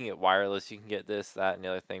 nicer. You can get wireless. You can get this, that, and the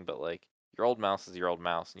other thing. But like your old mouse is your old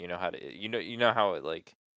mouse, and you know how to you know how it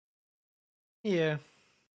like. Yeah.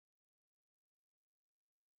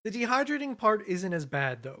 The dehydrating part isn't as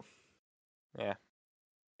bad, though. Yeah.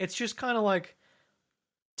 It's just kind of like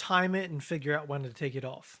time it and figure out when to take it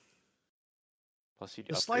off. Plus, you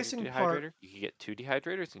The upgrade slicing your part dehydrator. You can get 2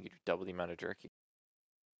 dehydrators and you do double the amount of jerky.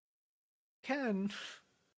 can.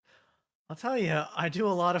 I'll tell you, I do a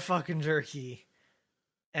lot of fucking jerky,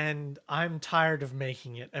 and I'm tired of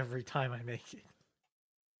making it every time I make it.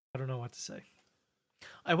 I don't know what to say.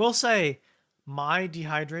 I will say, my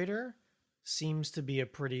dehydrator seems to be a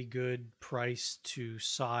pretty good price to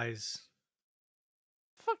size.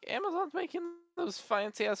 Fuck, Amazon's making those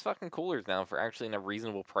fancy ass fucking coolers now for actually in a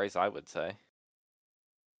reasonable price, I would say.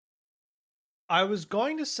 I was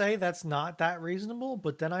going to say that's not that reasonable,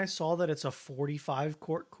 but then I saw that it's a 45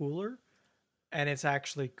 quart cooler, and it's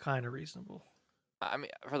actually kind of reasonable. I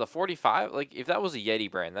mean, for the 45, like if that was a Yeti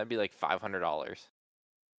brand, that'd be like $500.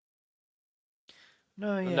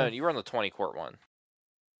 No, No, yeah. you were on the 20 quart one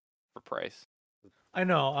for price. I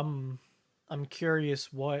know. I'm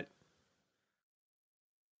curious what.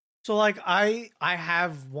 So like I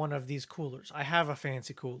have one of these coolers. I have a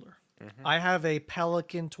fancy cooler. Mm-hmm. I have a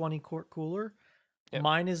Pelican 20 quart cooler. Yep.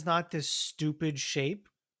 Mine is not this stupid shape.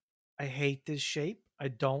 I hate this shape. I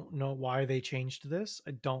don't know why they changed this.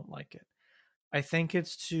 I don't like it. I think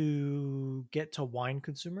it's to get to wine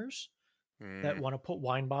consumers that Mm. want to put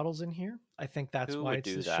wine bottles in here. I think that's Who why would it's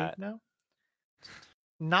do this shape that? now.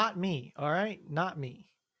 Not me, all right? Not me.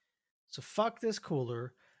 So fuck this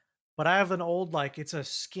cooler. But I have an old, like, it's a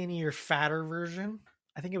skinnier, fatter version.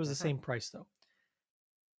 I think it was the Mm-hmm. same price though.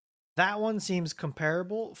 That one seems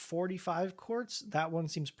comparable. 45 quarts. That one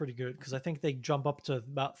seems pretty good because I think they jump up to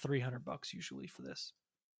about $300 usually for this.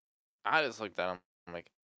 I just looked at them. I'm like,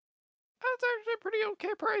 that's actually a pretty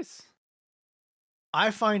okay price.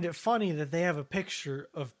 I find it funny that they have a picture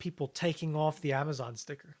of people taking off the Amazon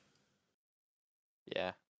sticker.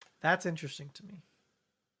 Yeah. That's interesting to me.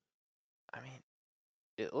 I mean,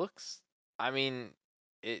 it looks. I mean,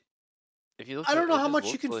 it. If you look I at don't know it, how just much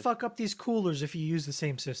you looks can like. fuck up these coolers if you use the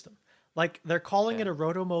same system. Like they're calling Yeah. it a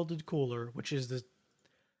roto molded cooler, which is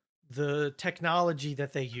the technology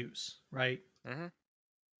that they use, right? Mm-hmm.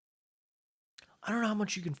 I don't know how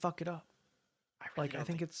much you can fuck it up. I really Like I don't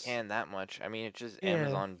think think you it's can that much. I mean, it's just yeah,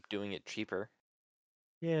 Amazon doing it cheaper.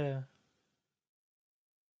 yeah.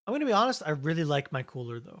 I'm gonna be honest. I really like my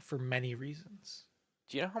cooler though for many reasons.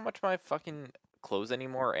 Do you know how much my fucking clothes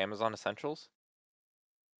anymore are Amazon Essentials?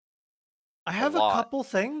 I A have a lot. couple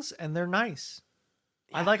things and they're nice.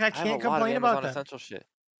 I Yeah, like. I I have a can't lot of complain about Amazon them. Essential shit.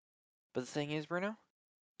 But the thing is, Bruno,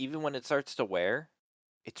 even when it starts to wear,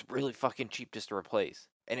 it's really fucking cheap just to replace.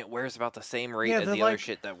 And it wears about the same rate Yeah, as the other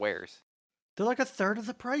shit that wears. they're like a third of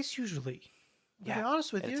the price usually. I'm gonna Yeah. be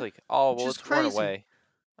honest with And it's you, like, oh, which well, is it's worn crazy. away.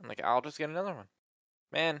 I'm like, I'll just get another one.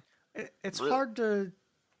 Man, It's really? hard to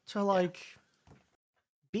Yeah. like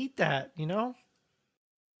beat that, you know?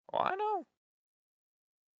 Oh, I know.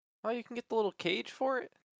 Oh, you can get the little cage for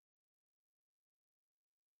it.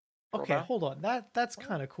 Scroll Okay, down. hold on. That's Oh,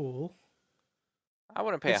 kind of cool. I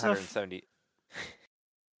wouldn't pay It's a 170.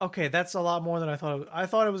 okay. That's a lot more than I thought. I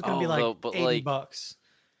thought it was gonna be Oh, though, like but like, $80.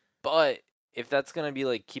 but if that's gonna be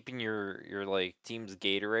like keeping your like team's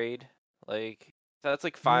Gatorade, like that's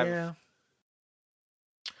like five. Yeah,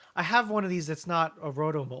 I have one of these that's not a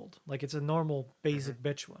roto mold. Like it's a normal Mhm. basic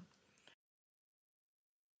bitch one.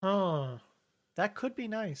 Huh. That could be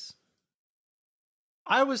nice.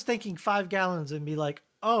 I was thinking 5 gallons and be like,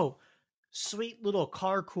 oh, sweet little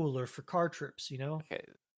car cooler for car trips, you know? Okay,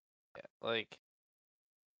 yeah, like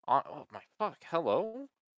on. Oh my fuck! Hello.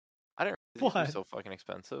 I didn't realize these were What? so fucking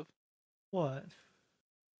expensive. What?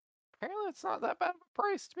 Apparently, it's not that bad of a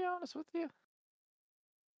price, to be honest with you.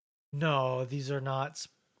 No, these are not.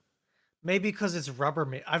 Maybe because it's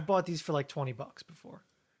Rubbermaid. I've bought these for like $20 before.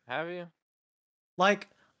 Have you? Like,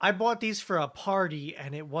 I bought these for a party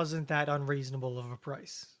and it wasn't that unreasonable of a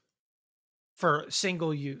price. For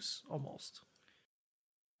single use, almost.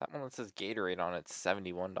 That one that says Gatorade on it's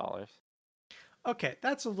 $71. Okay,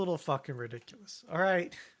 that's a little fucking ridiculous. All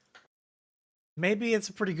right. Maybe it's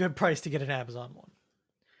a pretty good price to get an Amazon one.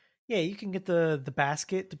 Yeah, you can get the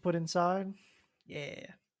basket to put inside.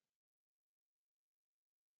 Yeah.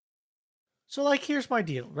 So like here's my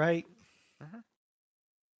deal, right? Mhm.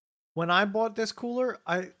 When I bought this cooler,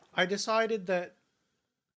 I decided that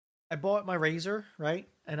I bought my razor, right?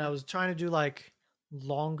 And I Mhm. was trying to do like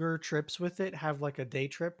longer trips with it, have like a day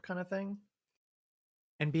trip kind of thing,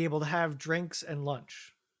 and be able to have drinks and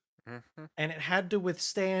lunch. Mhm. And it had to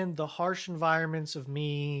withstand the harsh environments of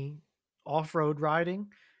me off-road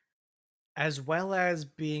riding as well as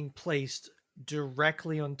being placed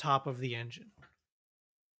directly on top of the engine.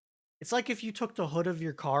 It's like if you took the hood of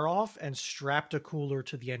your car off and strapped a cooler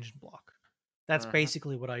to the engine block. That's Mhm.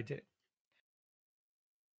 basically what I did.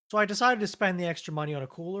 So I decided to spend the extra money on a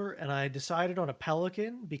cooler and I decided on a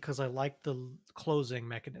Pelican because I liked the closing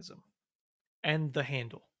mechanism and the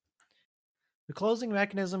handle. The closing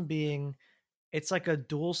mechanism being it's like a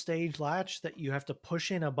dual stage latch that you have to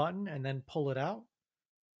push in a button and then pull it out.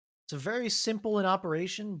 It's a very simple in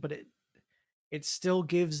operation, but it still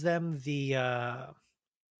gives them the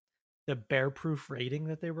bear proof rating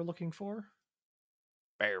that they were looking for.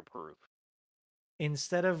 Bear proof.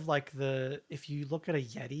 Instead of like the if you look at a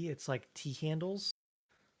Yeti, it's like T handles.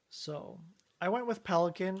 So I went with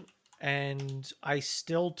Pelican, and I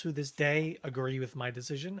still to this day agree with my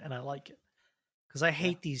decision, and I like it because I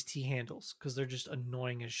Yeah. hate these T handles because they're just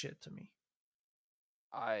annoying as shit to me.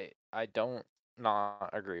 I don't not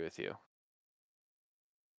agree with you.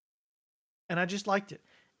 And I just liked it,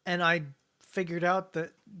 and I figured out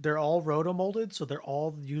that they're all roto molded, so they're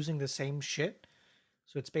all using the same shit.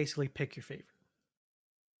 So it's basically pick your favorite,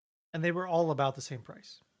 and they were all about the same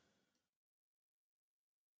price.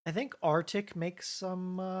 I think Arctic makes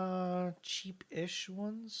some cheap-ish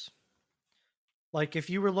ones. Like if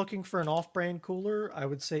you were looking for an off-brand cooler, I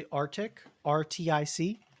would say Arctic,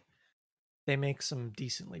 RTIC. They make some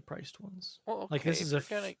decently priced ones. Well, Like okay, if you're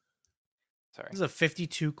gonna this sorry. is a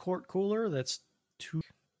 52 quart cooler. That's two.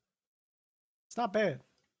 It's not bad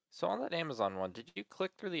So on that Amazon one, did you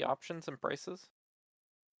click through the options and prices?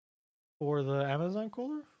 for the Amazon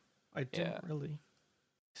cooler. I didn't Yeah. really.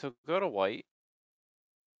 So go to white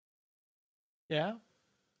Yeah.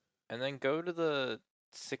 and then go to the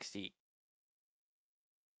 60.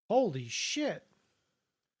 Holy shit!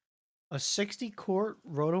 A 60 quart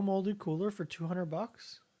roto-molded cooler for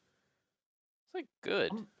 $200. It's like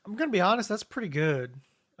good. I'm gonna be honest. That's pretty good.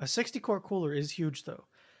 A 60 quart cooler is huge though.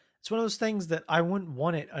 It's one of those things that I wouldn't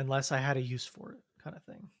want it unless I had a use for it, kind of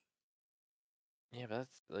thing. Yeah, but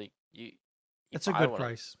that's like you It's a buy good one of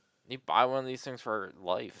price. you buy one of these things for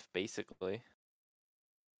life, basically.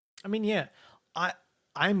 I mean, yeah, I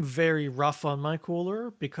I'm very rough on my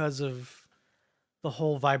cooler because of the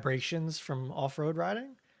whole vibrations from off-road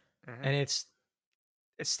riding, Hmm. and it's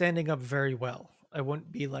standing up very well. I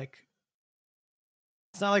wouldn't be like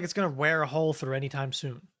it's not like it's gonna wear a hole through anytime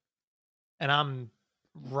soon, and I'm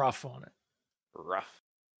rough on it. Rough.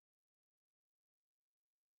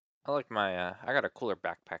 I like my I got a cooler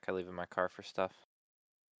backpack I leave in my car for stuff.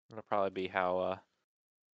 It'll probably be how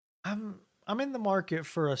I'm in the market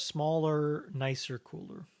for a smaller, nicer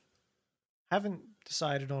cooler. Haven't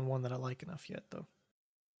decided on one that I like enough yet though.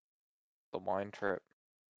 the wine trip.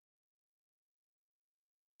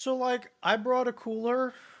 So like I brought a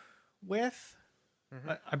cooler with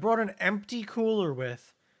Hmm. I brought an empty cooler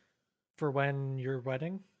with for when your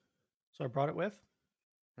wedding. So I brought it with.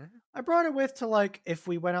 Hmm. I brought it with to like if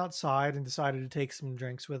we went outside and decided to take some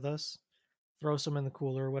drinks with us, throw some in the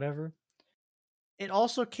cooler or whatever. It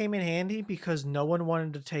also came in handy because no one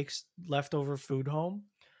wanted to take leftover food home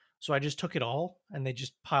So I just took it all and they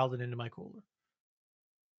just piled it into my cooler.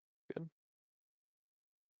 Good.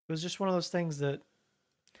 It was just one of those things that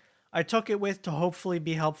I took it with to hopefully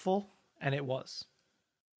be helpful, and it was.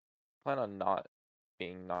 Plan on not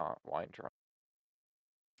being not wine drunk.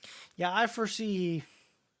 Yeah, I foresee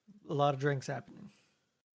a lot of drinks happening.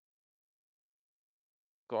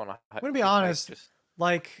 Go on a I'm gonna be big hike, honest, just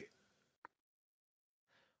like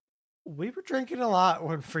we were drinking a lot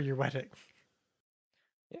when for your wedding.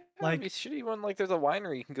 yeah, Like- it'd be shitty when like there's a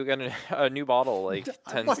winery you can go get a new bottle like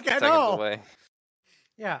I'm 10 like, I seconds know. away.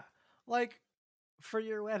 Yeah, like for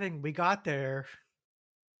your wedding, we got there.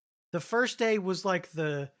 The first day was like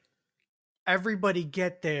the everybody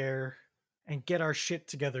get there and get our shit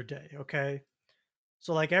together day, okay?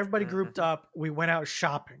 So like everybody grouped Mhm. up, we went out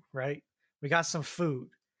shopping, right? We got some food.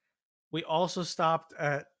 We also stopped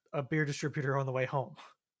at a beer distributor on the way home.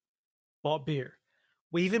 Bought beer.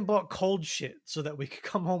 We even bought cold shit so that we could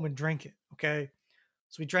come home and drink it, okay?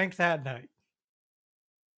 So we drank that night.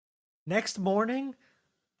 Next morning,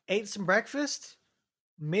 ate some breakfast.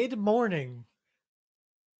 Mid morning,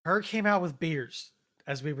 her came out with beers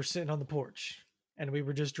as we were sitting on the porch and we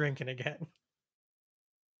were just drinking again.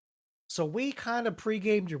 So we kind of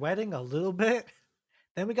pre-gamed your wedding a little bit.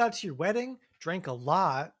 Then we got to your wedding, drank a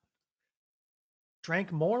lot,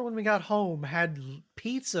 drank more when we got home, had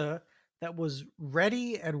pizza that was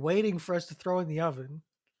ready and waiting for us to throw in the oven.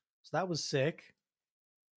 So that was sick.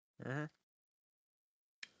 Mhm.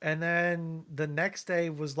 And then the next day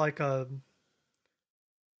was like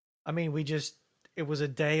it was a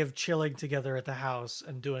day of chilling together at the house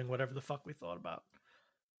and doing whatever the fuck we thought about.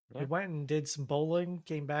 We Yeah. went and did some bowling,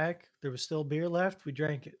 came back. There was still beer left. We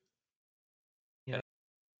drank it. You know,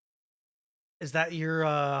 is that your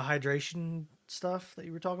hydration stuff that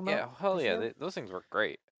you were talking about? Yeah, hell yeah, before? those things were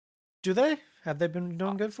great. Do they? Have they been Uh,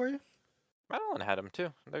 doing good for you? Madeline had them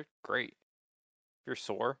too. They're great. If you're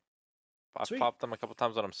sore, I've Sweet. popped them a couple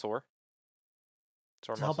times when I'm sore.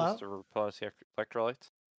 Sore To help muscles out? to replenish the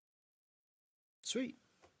electrolytes. Sweet.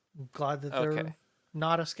 I'm glad that they're Okay.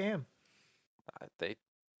 not a scam. They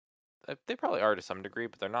they probably are to some degree,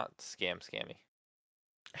 but they're not scammy.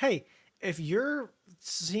 Hey, if you're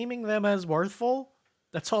seeming them as worthful,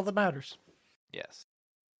 that's all that matters. Yes.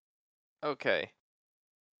 Okay.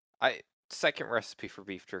 I second recipe for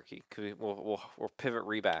beef jerky. We'll pivot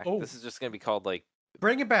reback. Oh, This is just gonna be called like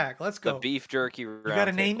bring it back. Let's the go. beef jerky You got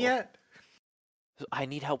a name roundtable. yet? I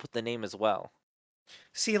need help with the name as well.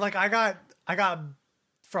 See, like I got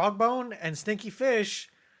Frogbone and Stinky Fish.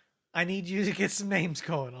 I need you to get some names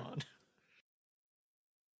going on.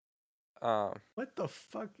 What the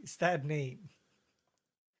fuck is that name?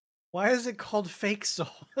 Why is it called fake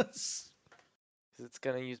sauce? 'Cause it's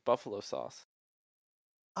gonna use buffalo sauce.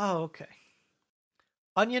 Oh, okay.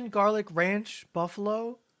 Onion, garlic, ranch,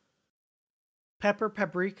 buffalo, pepper,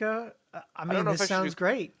 paprika. I don't mean, know if this I should do. sounds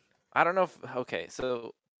great. I don't know if okay.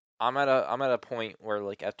 So I'm at a point where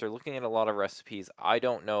like after looking at a lot of recipes, I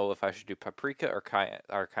don't know if I should do paprika or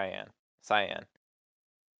cayenne.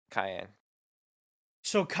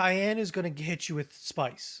 So cayenne is going to hit you with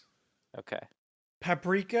spice. Okay.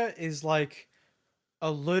 Paprika is like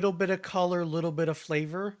a little bit of color, little bit of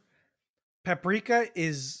flavor. Paprika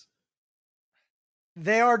is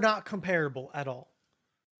they are not comparable at all,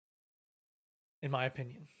 in my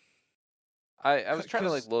opinion. I was trying to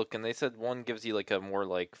like Because look, and they said one gives you like a more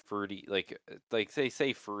like fruity, like they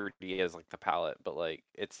say fruity as like the palate, but like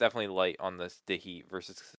it's definitely light on the heat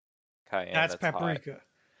versus cayenne that's that's high. paprika.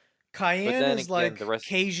 But Cayenne then is again, the like rest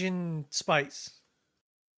Cajun spice.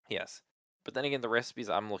 yes, but then again, the recipes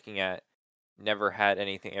I'm looking at never had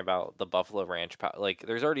anything about the buffalo ranch powder. Like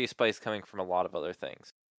there's already a spice coming from a lot of other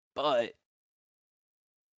things, but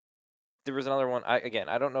there was another one. I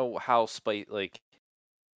don't know how spice like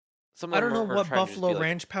some I of don't them know are what trying to just buffalo be like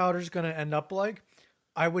ranch powder is going to end up like.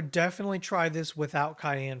 I would definitely try this without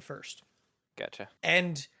cayenne first. gotcha.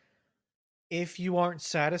 And if you aren't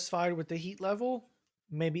satisfied with the heat level,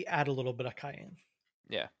 maybe add a little bit of cayenne.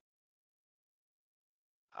 Yeah,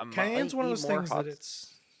 I Cayenne's might one of need those more things that hot. it,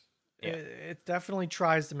 Yeah. it definitely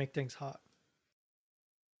tries to make things hot.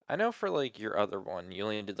 I know for like your other one, you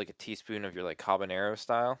only did like a teaspoon of your like habanero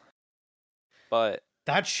style, but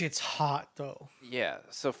That shit's hot though. yeah.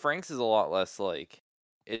 So Frank's is a lot less like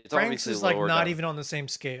it's Frank's obviously is like lower not down. even on the same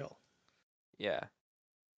scale. Yeah.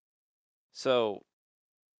 So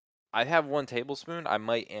I have 1 tablespoon. I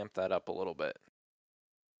might amp that up a little bit.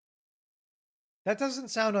 That doesn't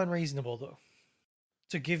sound unreasonable though.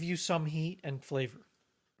 To give you some heat and flavor.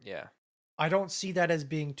 Yeah. I don't see that as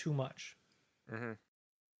being too much. Mhm.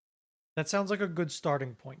 That sounds like a good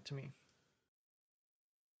starting point to me.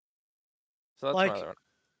 So that's my Like other one.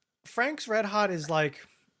 Frank's Red Hot is like,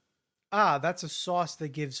 that's a sauce that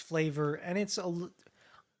gives flavor, and it's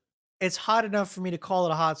hot enough for me to call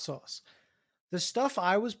it a hot sauce. The stuff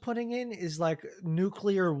I was putting in is like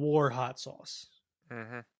nuclear war hot sauce.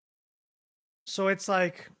 Mm-hmm. So it's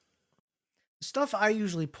like stuff I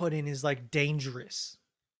usually put in is like dangerous.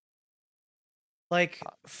 Like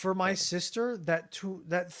for my Yeah. sister, that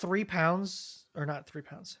 3 pounds, or not 3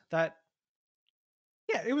 pounds, that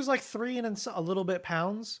yeah, it was like three and a little bit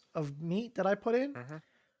pounds of meat that I put in. Mm-hmm.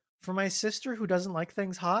 For my sister who doesn't like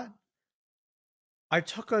things hot, I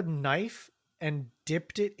took a knife and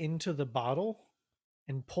dipped it into the bottle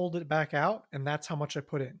and pulled it back out, and that's how much I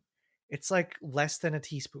put in. It's like less than a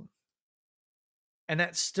teaspoon. And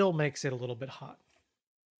that still makes it a little bit hot.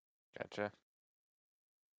 Gotcha.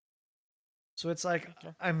 So it's like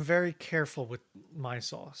Okay. I'm very careful with my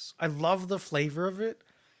sauce. I love the flavor of it.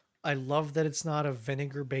 I love that it's not a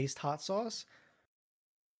vinegar based hot sauce.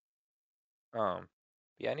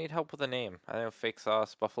 Yeah, I need help with a name. I know fake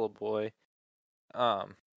sauce, Buffalo Boy.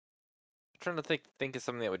 I'm trying to think of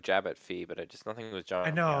something that would jab at Fee, but nothing was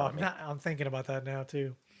I jumping know, out at me. I'm thinking about that now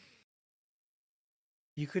too.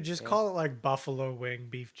 You could just Yeah. call it like buffalo wing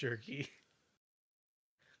beef jerky.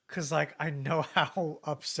 Cause like I know how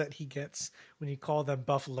upset he gets when you call them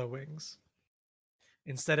buffalo wings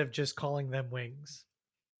instead of just calling them wings.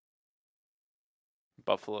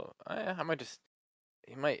 Buffalo. I might just.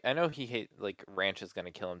 He might. I know he hate like ranch is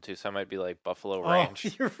gonna kill him too, so I might be like Buffalo Oh, Ranch.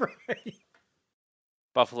 you're right.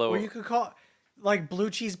 Or Buffalo. you could call like blue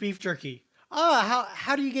cheese beef jerky.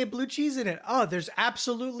 How do you get blue cheese in it? Oh, there's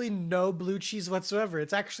absolutely no blue cheese whatsoever.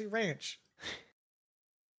 It's actually ranch.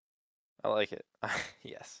 I like it.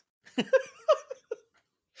 Yes.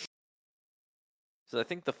 So I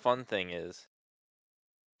think the fun thing is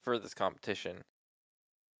for this competition.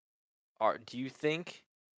 Do you think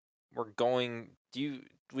we're going?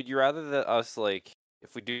 Would you rather that us like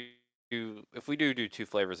if we do two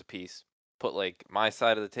flavors apiece, put like my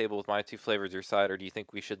side of the table with my two flavors, your side, or do you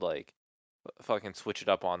think we should like fucking switch it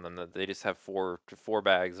up on them that they just have four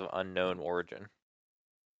bags of unknown origin?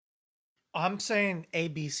 I'm saying A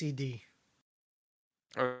B C D.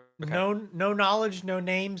 Okay. No knowledge, no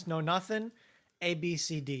names, no nothing. A B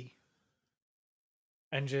C D.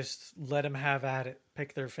 And just let them have at it.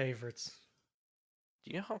 Pick their favorites.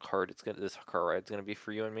 Do you know how hard this car ride's gonna be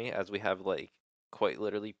for you and me as we have like quite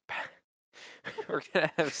literally we're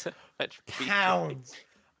gonna have so much beef jerky. Pounds.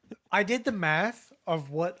 I did the math of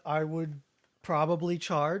what I would probably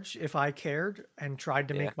charge if I cared and tried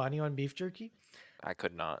to Yeah, make money on beef jerky. I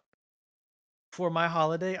could not. For my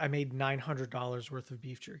holiday, I made $900 worth of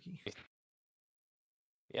beef jerky.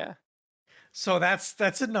 Yeah, So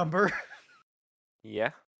that's a number.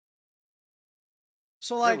 yeah,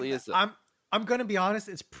 So like really is. I'm going to be honest,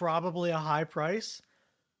 it's probably a high price,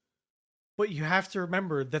 but you have to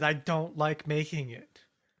remember that I don't like making it.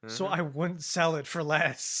 So Mm-hmm. I wouldn't sell it for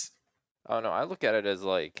less. Oh no, I look at it as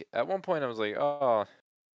like at one point I was like, oh,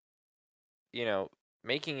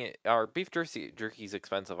 making it our beef jerky's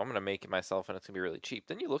expensive. I'm gonna make it myself and it's gonna be really cheap.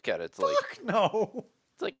 Then you look at it, Fuck no.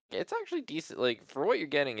 it's actually decent. Like for what you're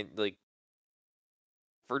getting, like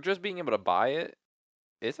for just being able to buy it,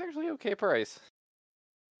 it's actually okay price.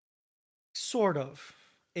 Sort of.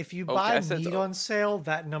 If you Okay, buy I said meat so. on sale,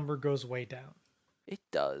 that number goes way down. It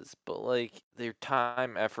does, but like their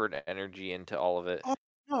time, effort, energy into all of it. Oh,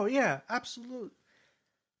 no, yeah, absolutely.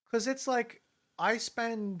 Because it's like I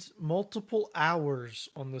spend multiple hours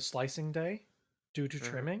on the slicing day due to Hmm.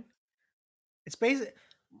 trimming. It's basic.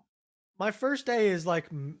 My first day is like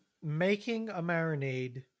making a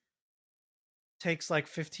marinade takes like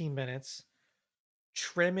 15 minutes.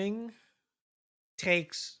 Trimming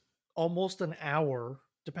takes almost an hour,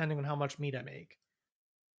 depending on how much meat I make.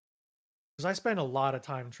 Because I spend a lot of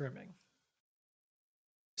time trimming,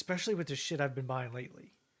 especially with the shit I've been buying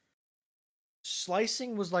lately.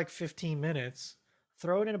 Slicing was like 15 minutes.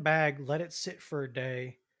 Throw it in a bag, let it sit for a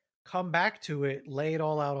day, come back to it, lay it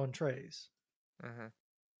all out on trays. Hmm.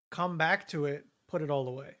 Come back to it, put it all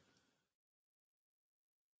away.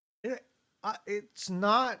 It's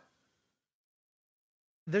not.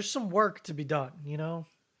 There's some work to be done, you know?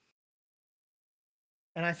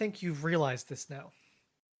 And I think you've realized this now.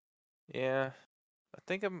 Yeah, I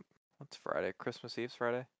think I'm. What's Friday? Christmas Eve's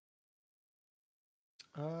Friday.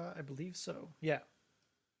 I believe so. Yeah.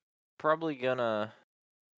 Probably gonna.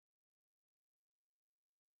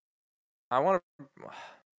 I want to.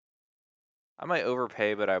 I might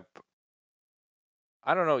overpay, but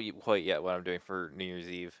I don't know quite yet what I'm doing for New Year's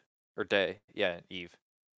Eve or day. Yeah, Eve.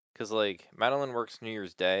 Cause like Madeline works New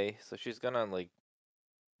Year's Day, so she's gonna like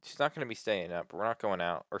she's not going to be staying up. We're not going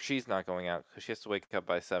out, or she's not going out because she has to wake up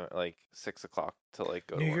by 6 o'clock to like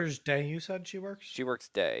go New to work. Year's Day, you said she works? She works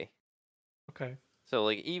day. Okay. So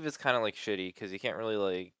like Eve is kind of like shitty because you can't really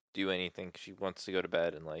like do anything 'cause she wants to go to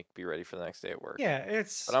bed and like be ready for the next day at work. Yeah, But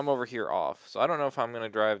it's I'm over here off, so I don't know if I'm gonna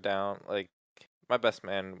drive down. Like my best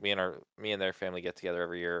man, me and their family get together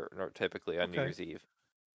every year, typically on New okay. Year's Eve,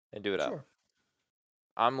 and do it up. Sure.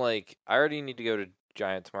 I'm like, I already need to go to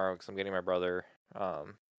Giant tomorrow because I'm getting my brother. I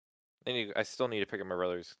still need to pick up my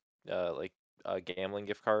brother's like gambling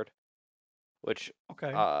gift card, which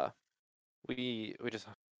Okay. we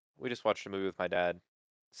just watched a movie with my dad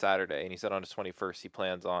Saturday, and he said on his 21st he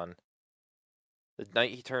plans on the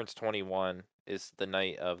night he turns 21 is the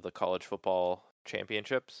night of the college football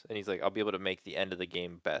championships, and he's like, I'll be able to make the end of the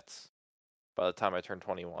game bets by the time I turn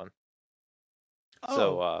 21.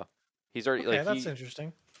 So Oh, he's already okay, like that's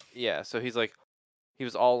interesting. yeah, so he's like he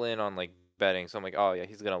was all in on like betting, so I'm like, oh yeah,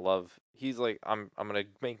 he's like, I'm gonna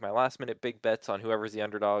make my last minute big bets on whoever's the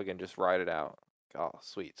underdog and just ride it out. Oh,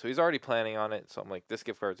 sweet. So he's already planning on it, so I'm like, this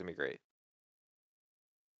gift card's gonna be great.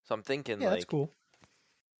 So I'm thinking Yeah, that's like, cool.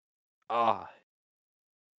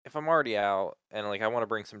 if I'm already out and like I want to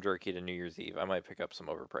bring some jerky to New Year's Eve, I might pick up some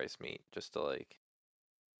overpriced meat just to like,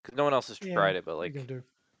 because no one else has Yeah, tried it, but what are you like gonna do?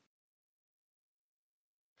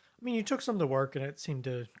 I mean, you took some to work and it seemed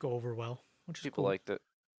to go over well, which is people cool. liked it.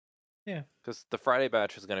 Yeah. Because the Friday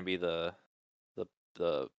batch is gonna be the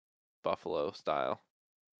the buffalo style.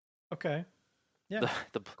 Okay. Yeah.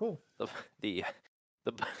 The Cool. the the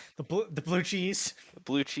the, The blue cheese. the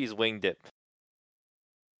blue cheese wing dip.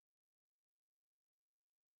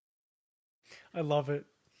 I love it.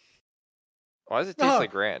 Why does it taste Oh,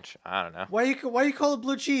 like ranch? I don't know. why you call it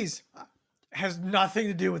blue cheese? Has nothing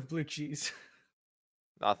to do with blue cheese.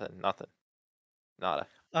 Nothing. Nada.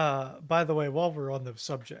 By the way, while we're on the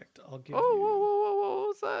subject, I'll give Whoa, you whoa, whoa, whoa, whoa! What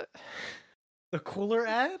was that? the cooler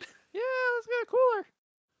ad. Yeah, let's get a cooler.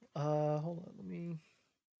 Hold on, I'll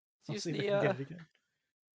Let's see use if I can get it again.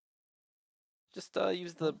 just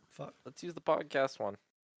use the Oh, fuck. let's use the podcast one.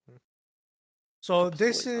 So Cup of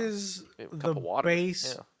this soy sauce. is A cup the of water.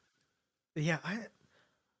 base. Yeah. Yeah,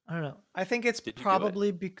 I don't know. I think it's Did you do it?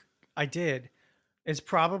 probably I did. It's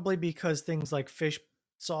probably because things like fish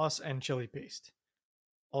sauce and chili paste.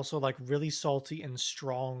 Also like really salty and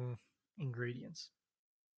strong ingredients.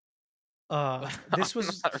 This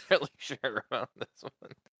was I'm not really sure about this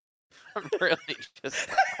one. I'm really just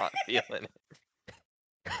not feeling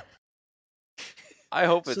it. I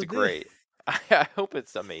hope it's So great. I hope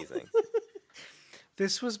it's amazing.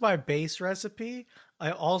 This was my base recipe.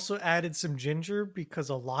 I also added some ginger because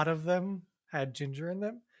a lot of them had ginger in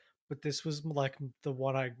them, but this was like the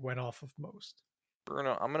one I went off of most.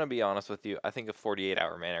 Bruno, I'm gonna be honest with you. I think a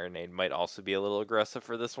 48-hour marinade might also be a little aggressive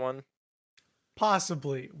for this one.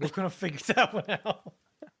 Possibly. We're gonna figure that one out.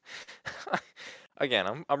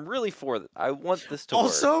 Again, I'm really for that. I want this to work.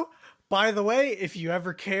 Also, by the way, if you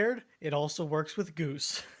ever cared, it also works with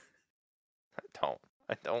goose.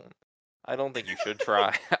 I don't think you should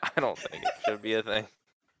try. I don't think it should be a thing.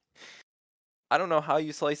 I don't know how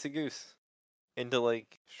you slice a goose into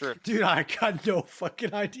like strips. Dude, I got no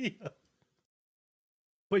fucking idea.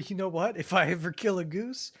 But you know what? If I ever kill a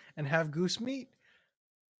goose and have goose meat,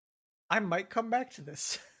 I might come back to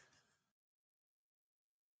this.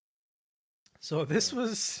 So this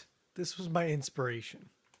was my inspiration.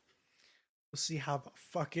 We'll see how the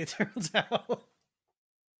fuck it turns out.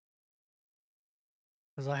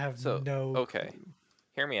 Because I have no okay. clue.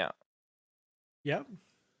 Hear me out. Yep.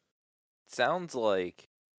 Sounds like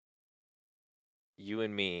you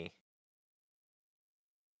and me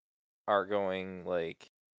are going like.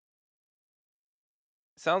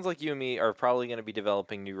 Sounds like you and me are probably going to be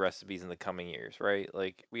developing new recipes in the coming years, right?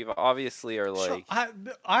 Like we've obviously are like. Sure,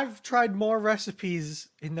 I've tried more recipes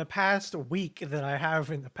in the past week than I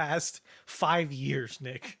have in the past 5 years,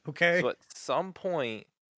 Nick. Okay. So at some point,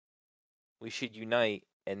 we should unite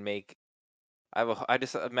and make. I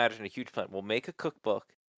just imagined a huge plan. We'll make a cookbook.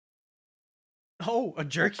 Oh, a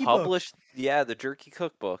jerky publish, book. Yeah, the jerky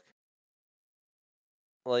cookbook.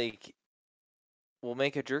 Like, we'll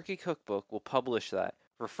make a jerky cookbook. We'll publish that.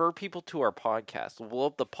 Refer people to our podcast. We'll blow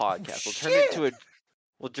up the podcast. We'll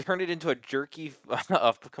turn it into a jerky,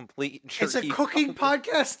 a complete jerky. It's a cooking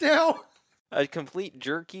podcast now. A complete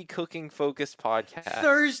jerky cooking focused podcast.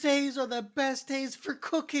 Thursdays are the best days for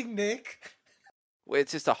cooking, Nick.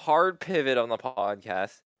 It's just a hard pivot on the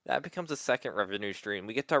podcast. That becomes a second revenue stream.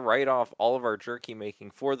 We get to write off all of our jerky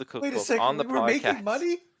making for the cookbook. Wait a second, on the we're podcast. making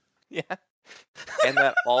money? Yeah. And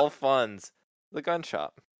that all funds the gun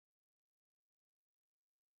shop.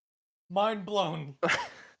 Mind blown.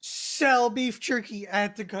 Sell beef jerky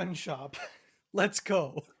at the gun shop. Let's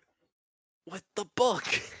go. With the book.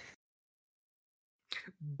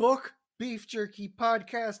 Book beef jerky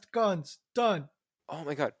podcast guns done. Oh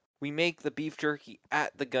my god. We make the beef jerky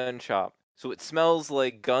at the gun shop. So it smells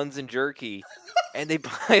like guns and jerky. And they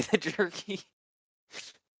buy the jerky.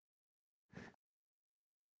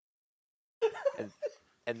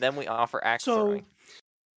 And then we offer axe throwing.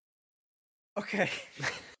 Okay.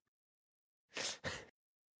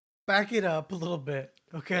 Back it up a little bit,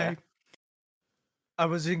 okay? Yeah. I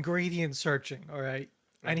was ingredient searching, all right?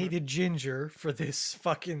 Mm-hmm. I needed ginger for this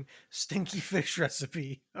fucking stinky fish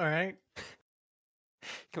recipe, all right?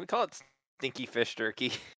 Can we call it stinky fish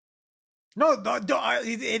jerky? No,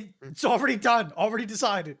 it's already done, already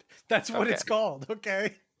decided. That's what it's called,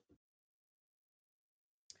 okay?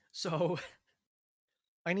 So,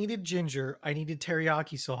 I needed ginger, I needed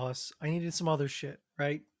teriyaki sauce, I needed some other shit,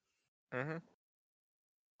 right? Mm-hmm.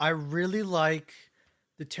 I really like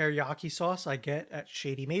the teriyaki sauce I get at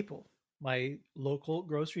Shady Maple, my local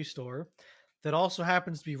grocery store that also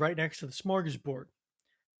happens to be right next to the Smorgasbord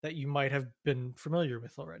that you might have been familiar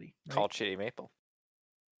with already. Right? Called Shady Maple.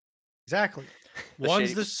 Exactly.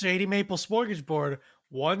 One's the Shady Maple Smorgasbord,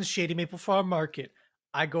 one's Shady Maple Farm Market.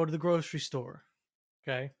 I go to the grocery store.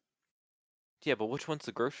 Okay? Yeah, but which one's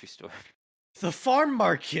the grocery store? The farm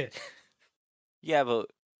market. Yeah, but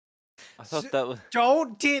I thought that was...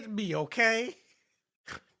 Don't hit me, okay?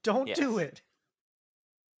 Don't do it.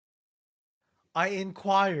 I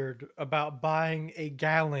inquired about buying a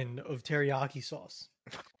gallon of teriyaki sauce.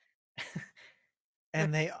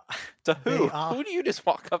 And they... To who? Who do you just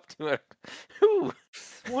walk up to? Who?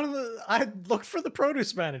 I looked for the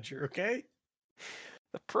produce manager, okay?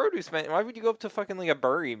 The produce manager? Why would you go up to fucking like a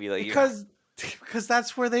Burry and be like... Because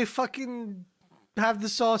that's where they fucking have the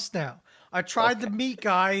sauce now. I tried the meat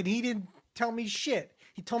guy and he didn't tell me shit.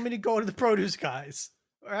 He told me to go to the produce guys.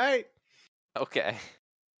 All right? Okay.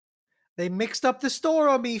 They mixed up the store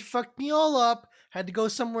on me, fucked me all up. Had to go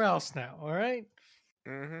somewhere else now. All right?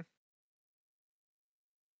 Mm-hmm.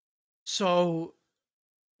 So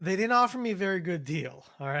they didn't offer me a very good deal.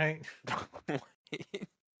 All right?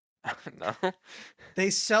 No.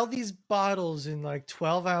 They sell these bottles in like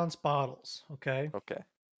 12-ounce bottles. Okay? Okay.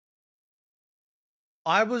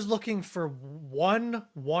 I was looking for one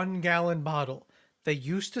 1-gallon bottle. They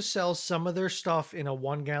used to sell some of their stuff in a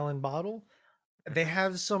 1-gallon bottle. They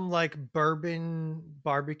have some like bourbon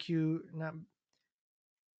barbecue,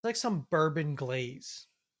 like some bourbon glaze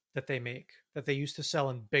that they make that they used to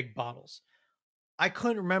sell in big bottles. I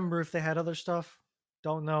couldn't remember if they had other stuff.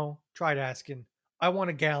 Don't know. Tried asking. I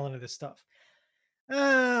want a gallon of this stuff.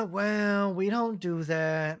 Well, we don't do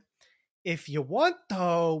that. If you want,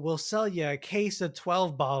 though, we'll sell you a case of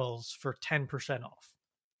 12 bottles for 10% off.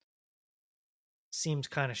 Seems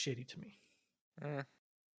kind of shitty to me.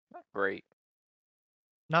 Not great.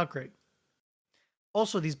 Not great.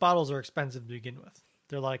 Also, these bottles are expensive to begin with.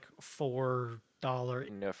 They're like $4.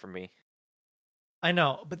 No, for me. I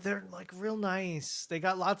know, but they're like real nice. They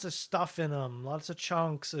got lots of stuff in them, lots of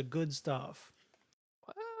chunks of good stuff.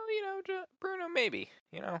 Well, Bruno, maybe.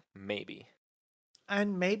 Maybe.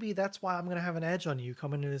 And maybe that's why I'm going to have an edge on you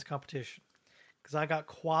coming into this competition. Because I got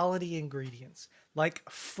quality ingredients. Like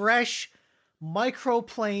fresh,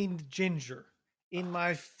 microplaned ginger in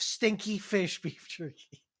my stinky fish beef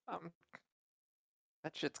jerky.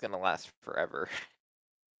 That shit's going to last forever.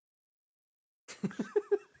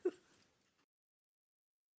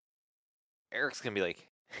 Eric's going to be like,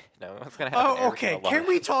 no, what's going to happen? Oh, okay. Can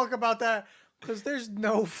we talk about that? Because there's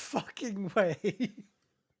no fucking way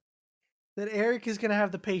that Eric is going to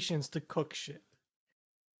have the patience to cook shit.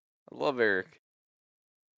 I love Eric.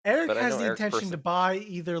 Eric has the intention to buy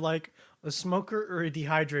either like a smoker or a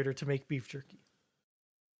dehydrator to make beef jerky.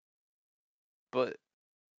 But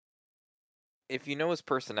if you know his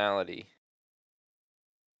personality,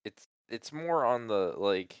 it's more on the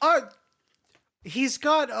like... He's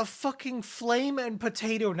got a fucking flame and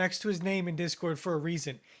potato next to his name in Discord for a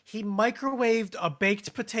reason. He microwaved a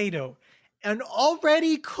baked potato, an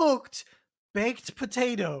already cooked baked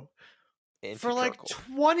potato, for like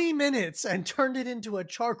 20 minutes and turned it into a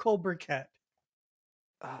charcoal briquette.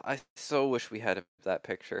 I so wish we had that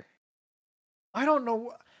picture. I don't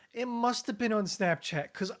know. It must have been on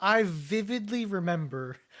Snapchat because I vividly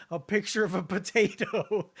remember a picture of a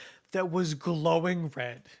potato that was glowing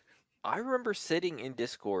red. I remember sitting in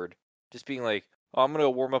Discord just being like, oh, I'm going to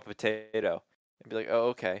warm up a potato. And be like, oh,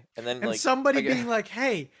 okay. And then like somebody being like,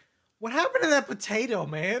 hey, what happened to that potato,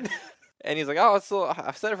 man? And he's like, oh,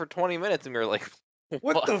 I've set it for 20 minutes. And we were like,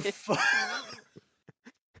 what the fuck?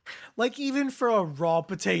 Like even for a raw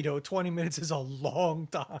potato, 20 minutes is a long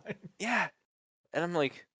time. Yeah. And I'm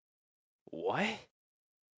like, what?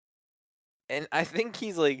 And I think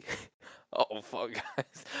he's like, oh, fuck,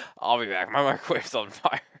 guys. I'll be back. My microwave's on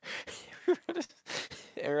fire.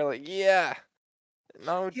 And we're like, yeah.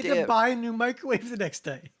 No He had to dip. buy a new microwave the next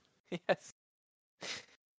day. Yes.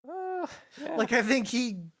 Yeah. Like I think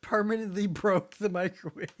he permanently broke the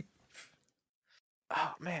microwave.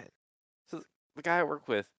 Oh, man. So the guy I work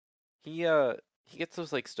with, he gets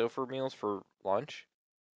those like Stouffer meals for lunch.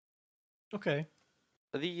 Okay.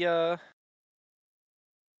 The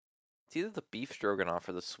it's either the beef stroganoff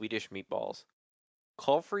or the Swedish meatballs.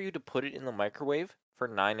 Call for you to put it in the microwave for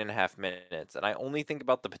 9.5 minutes, and I only think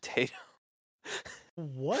about the potato.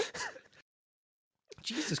 What?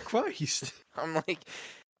 Jesus Christ. I'm like,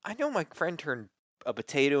 I know my friend turned a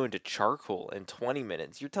potato into charcoal in 20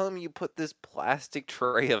 minutes. You're telling me you put this plastic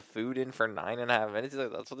tray of food in for 9.5 minutes? He's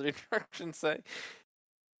like, that's what the instructions say.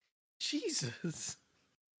 Jesus.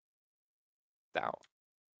 Now,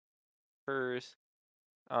 first,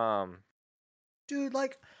 Dude,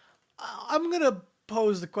 like I'm going to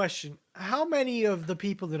pose the question. How many of the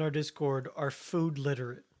people in our Discord are food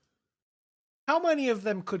literate? How many of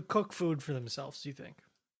them could cook food for themselves, do you think?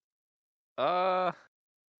 I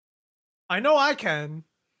know I can.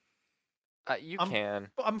 you can.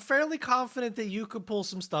 I'm fairly confident that you could pull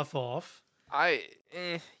some stuff off.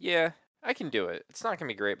 Yeah, I can do it. It's not gonna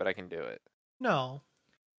be great, but I can do it. No.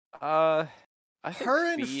 I think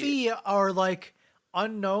Her and Fee are like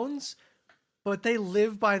unknowns, but they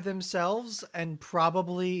live by themselves and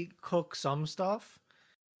probably cook some stuff.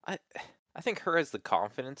 I think her has the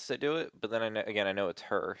confidence to do it, but then I know it's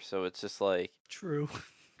her, so it's just like True.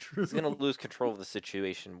 True. he's gonna lose control of the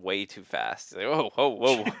situation way too fast. He's like, whoa, whoa,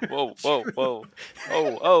 whoa, whoa, whoa, whoa,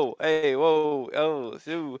 oh, hey, whoa, oh,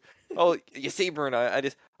 Sue. Oh, you see, Bruno,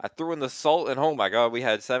 I threw in the salt, and oh my god, we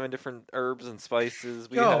had 7 different herbs and spices.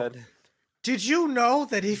 Did you know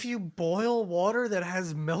that if you boil water that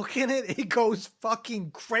has milk in it, it goes fucking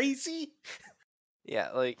crazy? Yeah,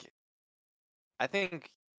 like, I think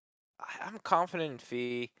I'm confident in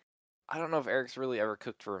Fee. I don't know if Eric's really ever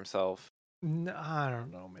cooked for himself. No, I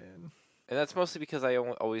don't know, man. And that's mostly because I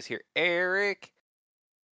always hear Eric.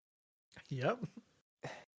 Yep.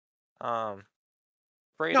 Fredo.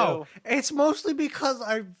 No, it's mostly because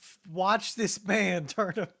I've watched this man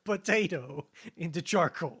turn a potato into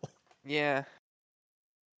charcoal. Yeah.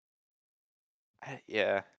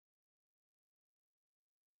 Yeah.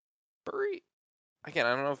 Burry. Again,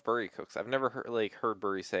 I don't know if Burry cooks. I've never heard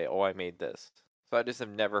Burry say, "Oh, I made this." So I just have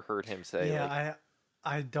never heard him say, Yeah,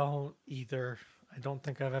 I don't either. I don't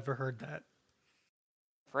think I've ever heard that.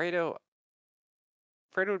 Fredo.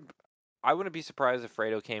 I wouldn't be surprised if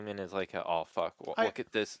Fredo came in as like, "Oh fuck, look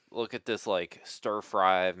at this like stir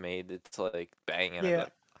fry I've made. It's like banging." Yeah,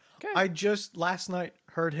 like, okay. I just last night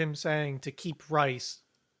heard him saying to keep rice,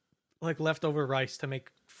 like leftover rice, to make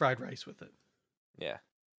fried rice with it. Yeah.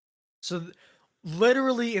 So,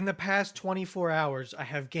 literally in the past 24 hours, I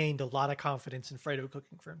have gained a lot of confidence in Fredo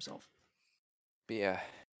cooking for himself. But yeah,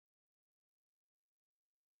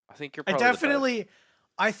 I think you're.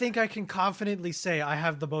 I think I can confidently say I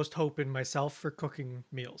have the most hope in myself for cooking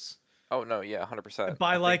meals. Oh no, yeah, 100%.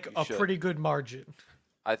 By like a pretty good margin.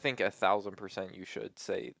 I think 1,000% you should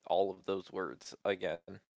say all of those words again.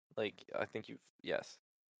 Like, I think yes.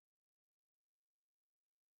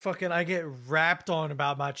 Fucking, I get rapped on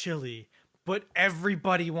about my chili, but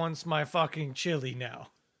everybody wants my fucking chili now.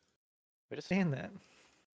 Understand that.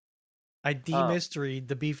 I demysteried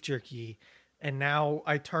the beef jerky, and now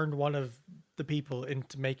I turned one of the people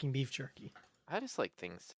into making beef jerky. I just like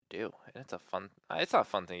things to do, and it's not a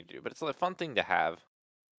fun thing to do, but it's a fun thing to have.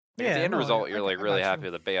 Like, yeah, at the end result, you're like really happy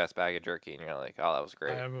with a big ass bag of jerky, and you're like, oh, that was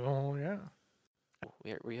great. Oh yeah.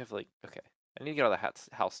 We have like, okay, I need to get all the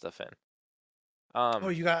house stuff in. Oh,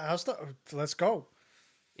 you got house stuff? Let's go.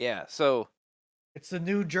 Yeah, so it's the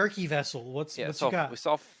new jerky vessel. What you got? We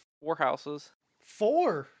saw 4 houses.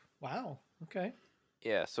 4? Wow. Okay.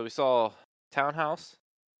 Yeah, so we saw townhouse.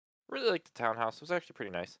 Really liked the townhouse. It was actually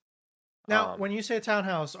pretty nice. Now, when you say a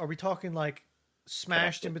townhouse, are we talking like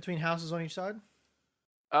smashed in between houses on each side?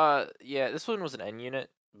 Yeah, this one was an end unit,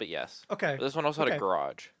 but yes. Okay. But this one also had a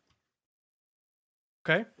garage.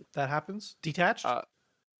 Okay, that happens. Detached?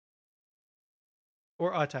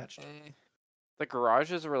 Or attached? The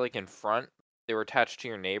garages were like in front. They were attached to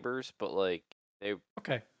your neighbors, but like they.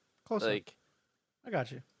 Okay, close. Like, I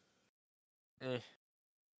got you.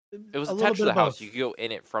 It was attached to the house. You could go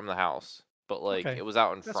in it from the house, but like it was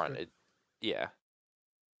out in front. Yeah.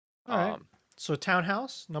 All right. So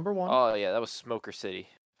townhouse number 1. Oh yeah, that was Smoker City.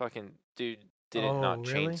 Fucking dude, didn't Oh, not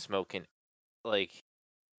chain really? smoke in like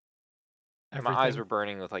my eyes Everything. were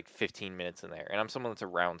burning with like 15 minutes in there, and I'm someone that's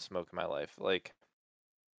around smoke in my life. Like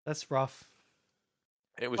That's rough.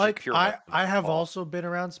 it was just Like pure I have menthol. also been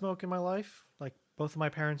around smoke in my life. Like both of my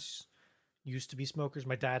parents used to be smokers.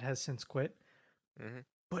 My dad has since quit, Hmm.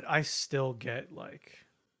 but I still get like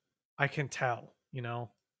I can tell,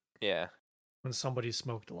 Yeah, when somebody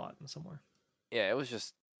smoked a lot in somewhere. yeah. It was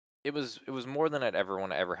just it was more than I'd ever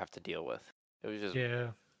want to ever have to deal with. It was just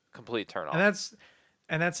Yeah. complete turn And off.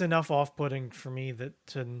 that's enough off-putting for me that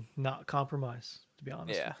to not compromise, to be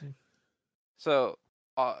honest Yeah. with you. So,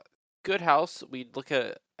 good house. We'd look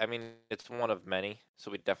at. I mean, it's one of many,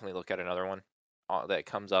 so we'd definitely look at another one that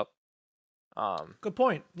comes up. Um, Good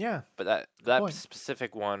point. Yeah. but that Good that point.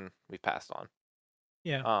 specific one we passed on.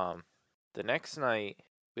 Yeah. Um, the next night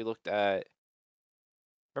we looked at.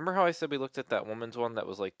 Remember how I said we looked at that woman's one that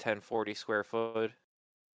was like 1040 square foot?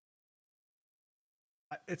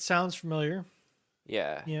 It sounds familiar.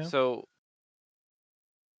 Yeah. Yeah. So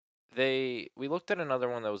we looked at another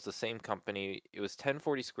one that was the same company. It was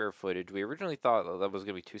 1040 square footage. We originally thought that was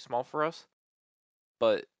gonna be too small for us,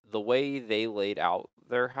 but the way they laid out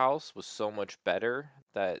their house was so much better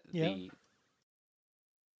that Yeah.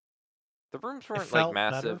 the rooms It weren't like felt better.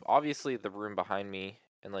 massive. Obviously, the room behind me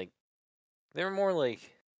and like they were more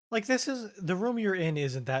like Like this is the room you're in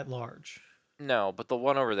isn't that large. no, but the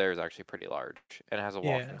one over there is actually pretty large and it has a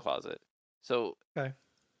walk-in Yeah. closet. So Okay.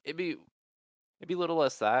 it'd be it'd be a little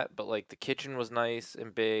less that, but like the kitchen was nice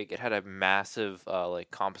and big. It had a massive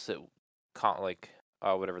like composite like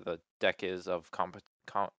whatever the deck is of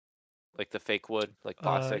like the fake wood, like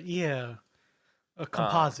plastic. Yeah. A Um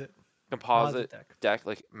composite. Composite composite deck. deck,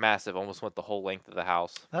 like massive, almost went the whole length of the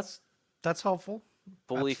house. That's that's helpful.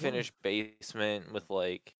 Fully Absolutely. finished basement with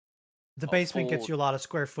like The a basement gets full you a lot of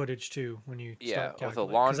square footage too when you yeah, start with a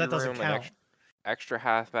calculating because laundry that doesn't room, an count. extra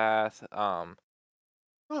half bath. Oh,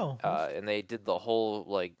 well, And they did the whole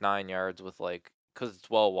like 9 yards with like, cause it's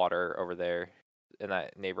well water over there in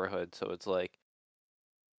that neighborhood, so it's like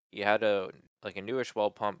you had a newish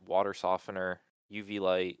well pump, water softener, UV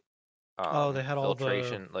light, oh, they had all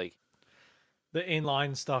filtration, like the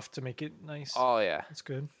inline stuff to make it nice. oh yeah. That's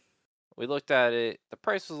good. We looked at it. The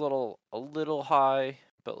price was a little high,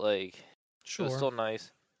 but like it was Sure. still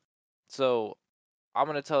nice. So I'm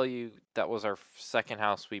gonna tell you that was our second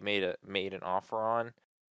house we made an offer on.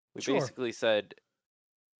 We Sure. basically said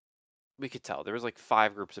we could tell there was like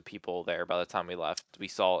five groups of people there by the time we left. We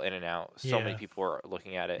saw in and out. So many Yeah. people were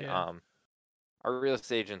looking at it. Yeah. Our real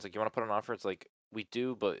estate agents like, you want to put an offer? It's like we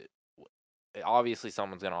do, but obviously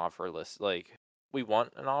someone's gonna offer a list. Like we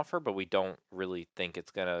want an offer, but we don't really think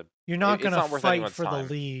it's gonna. You're not It's gonna not worth fight anyone's for the time.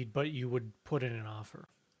 lead, but you would put in an offer.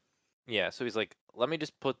 Yeah. So he's like, let me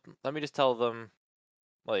just tell them,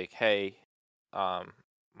 like, hey,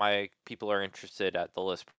 my people are interested at the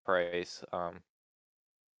list price.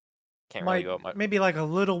 Can't really Might go up my. maybe like a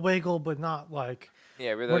little wiggle, but not like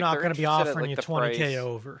Yeah, we're like not they're gonna be interested at offering like you the 20K price.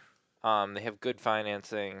 over. They have good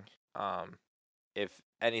financing. Um, if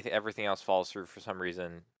everything else falls through for some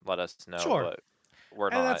reason, let us know. Sure. But we're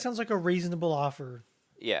And that not. sounds like a reasonable offer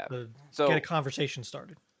Yeah. to get a So conversation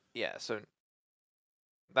started. yeah. So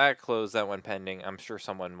that closed. That went pending. I'm sure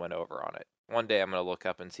someone went over on it. One day I'm gonna look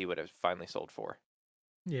up and see what it finally sold for.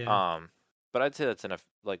 Yeah. Um, but I'd say that's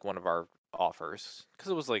like one of our offers because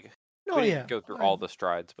it was like No, we didn't yeah. go through all the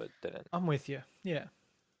strides, but didn't. I'm with you. Yeah.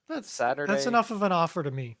 That's Saturday, enough of an offer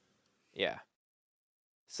to me. yeah.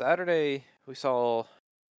 Saturday we saw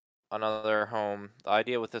another home. The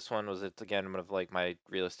idea with this one was it's again one of like my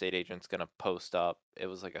real estate agents gonna post up. It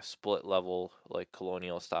was like a split level, like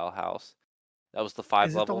colonial style house. That was the five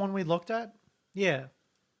Is it the level. one we looked at? Yeah.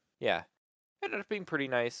 Yeah. It ended up being pretty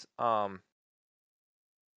nice.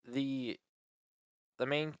 The the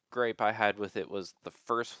main gripe I had with it was the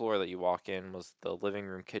first floor that you walk in was the living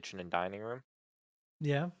room, kitchen, and dining room.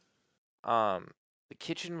 Yeah. Um, the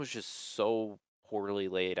kitchen was just so poorly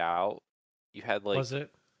laid out. You had Was like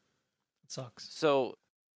it? It sucks. so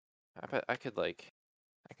I bet I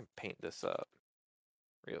can paint this up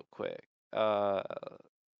real quick. Uh,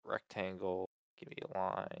 rectangle. Give me a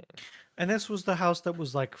line. And this was the house that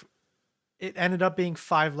was like it ended up being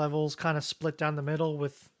 5 levels, kind of split down the middle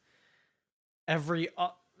with every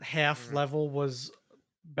half Mm, level was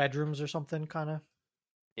bedrooms or something kind of.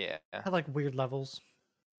 yeah. Had like weird levels.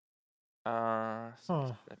 Uh,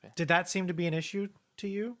 Huh. Did that seem to be an issue to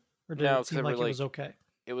you? Or did no, it because seem it were like it was like okay?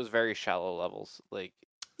 it was very shallow levels. Like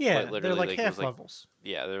quite Yeah, they're literally, like like it was half like levels.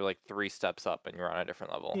 yeah, they're like 3 steps up, and you're on a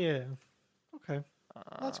different level. Yeah. Okay.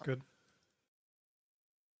 That's Uh, good.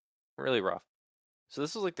 really rough. So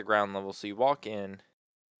this was like the ground level. So you walk in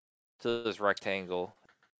to this rectangle,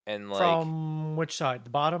 and like From which side? The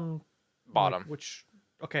bottom? Like bottom. which?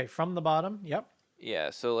 Okay, from the bottom. Yep.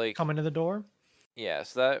 Yeah, so like Coming to the door. yeah,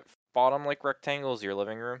 so that bottom like rectangle is your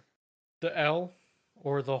living room. The L,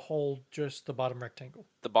 or the whole, just the bottom rectangle.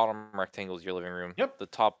 The bottom rectangle is your living room. Yep. The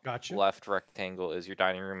top Gotcha. left rectangle is your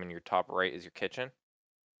dining room, and your top right is your kitchen.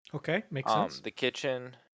 Okay, makes sense. The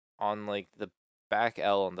kitchen on like the back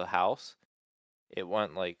L in the house, it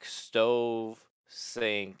went like stove,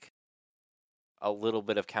 sink, a little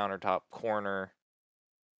bit of countertop, corner,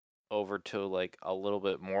 over to like a little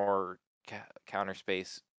bit more counter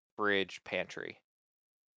space, fridge, pantry,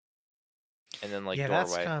 and then like Yeah,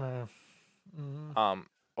 that's doorway. kind of. Mm,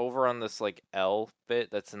 Over on this like L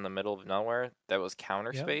bit that's in the middle of nowhere, that was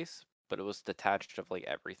counter yep. space, but it was detached of like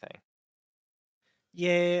everything.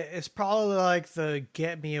 Yeah, it's probably like the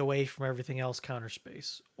get me away from everything else counter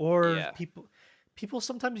space. Or Yeah. people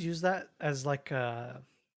sometimes use that as like a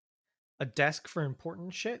desk for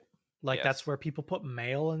important shit. Like that's Yes. where people put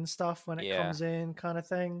mail and stuff when it Yeah. comes in, kind of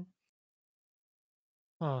thing.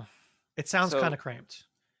 Huh. It sounds kind So of cramped.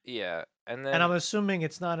 yeah, and And I'm then assuming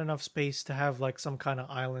it's not enough space to have like some kind of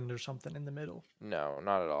island or something in the middle. no,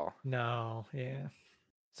 not at all. No, yeah.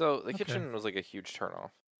 So the Okay. kitchen was like a huge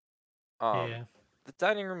turnoff. Um, Yeah. the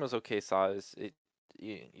dining room was okay size.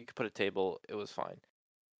 You could put a table. It was fine.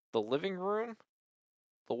 The living room,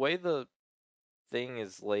 the way the thing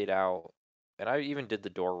is laid out, and I even did the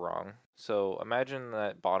door wrong. So imagine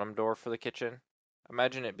that bottom door for the kitchen.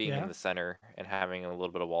 Imagine it being in Yeah. the center and having a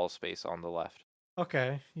little bit of wall space on the left.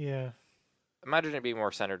 Okay. Yeah. Imagine it being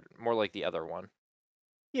more centered, more like the other one.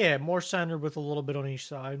 Yeah, more centered with a little bit on each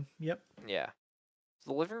side. Yep. Yeah.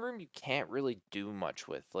 So the living room you can't really do much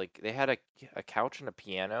with. Like they had a couch and a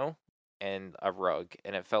piano and a rug,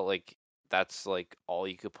 and it felt like that's like all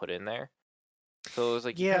you could put in there. So it was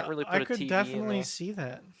like you couldn't Yeah, really I put a could TV in definitely there. see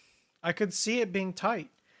that. I could see it being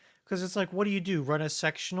tight. Because it's like, what do? Run a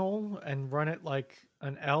sectional and run it like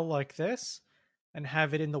an L like this and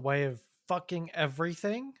have it in the way of fucking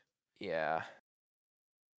everything? Yeah.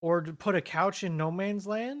 Or to put a couch in no man's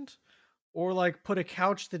land? Or like put a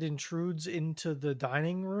couch that intrudes into the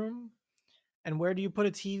dining room? And where do you put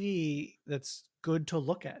a TV that's good to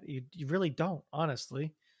look at? You really don't,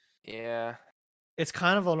 honestly. Yeah. It's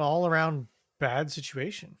kind of an all around bad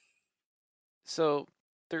situation. So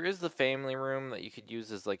there is the family room that you could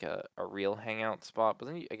use as like a real hangout spot, but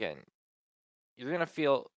then again, you're gonna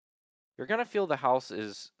feel the house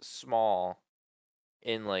is small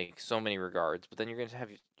in like so many regards, but then you're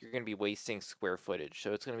gonna be wasting square footage.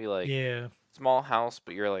 So it's gonna be like Yeah. small house,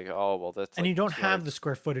 but you're like, oh well, that's And like you don't have 200. the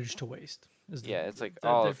square footage to waste, is Yeah, it's like, the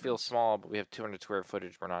oh, it feels difference. small, but we have 200 square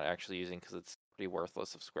footage we're not actually using because it's pretty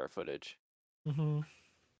worthless of square footage. Hmm.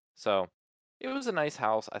 So it was a nice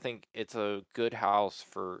house. I think it's a good house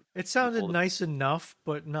for It sounded people to. nice enough,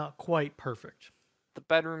 but not quite perfect. The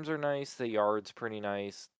bedrooms are nice. The yard's pretty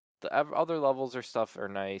nice. The other levels or stuff are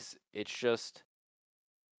nice. It's just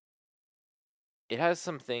it has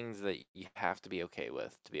some things that you have to be okay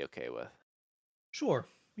with to be okay with. Sure.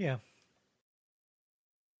 Yeah.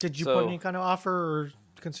 Did you put So any kind of offer or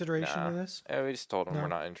consideration to nah, this? we just told them we're No.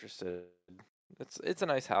 not interested. It's a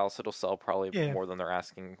nice house. It'll sell probably Yeah. more than they're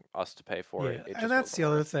asking us to pay for it. Yeah. It And just that's wasn't the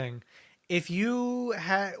other worth. thing. If you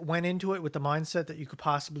had went into it with the mindset that you could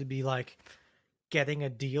possibly be like getting a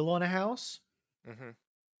deal on a house, Hmm.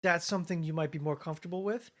 that's something you might be more comfortable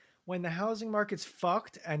with. When the housing market's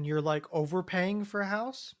fucked and you're like overpaying for a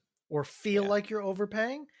house or feel Yeah, like you're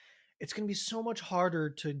overpaying, it's going to be so much harder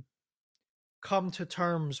to come to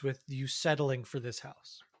terms with you settling for this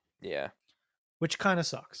house, yeah, which kind of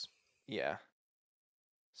sucks. yeah.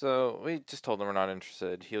 So we just told him we're not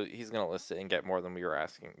interested. He's gonna list it and get more than we were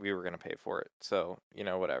asking. We were gonna pay for it. So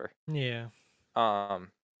whatever. Yeah.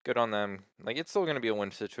 Um, good on them. Like it's still gonna be a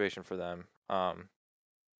win situation for them.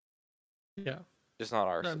 Yeah. Just not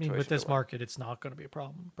our I mean, with situation to this win. market, it's not going to be a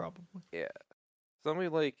problem, probably. Yeah. So then we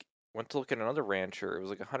like went to look at another rancher. It was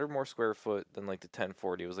like 100 more square foot than like the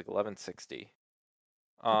 1040. It was like 1160.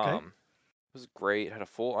 Okay. It was great. It had a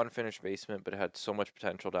full unfinished basement, but it had so much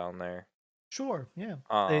potential down there. Sure. Yeah.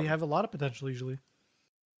 They Um, have a lot of potential usually.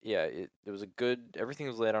 yeah, it was a good. Everything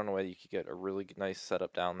was laid out in a way that you could get a really nice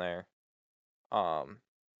setup down there. Um,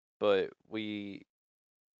 but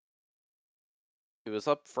it was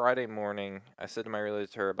up Friday morning. I said to my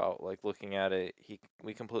realtor about like looking at it.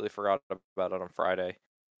 We completely forgot about it on Friday.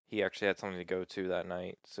 He actually had something to go to that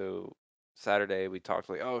night. So Saturday we talked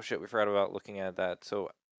like, oh shit, we forgot about looking at that. So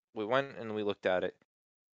we went and we looked at it.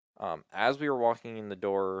 As we were walking in the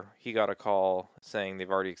door, he got a call saying they've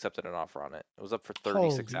already accepted an offer on it. It was up for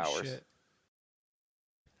 36 Holy hours. shit.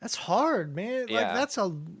 That's hard, man. Like Yeah, that's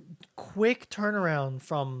a quick turnaround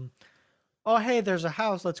from, oh hey, there's a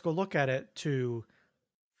house, let's go look at it, to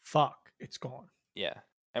fuck, it's gone. yeah.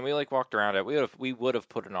 And we like walked around it. We would have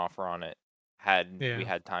put an offer on it had we Yeah.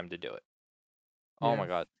 had time to do it. Oh Yeah. my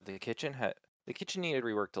god, the kitchen needed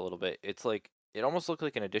reworked a little bit. It's like it almost looked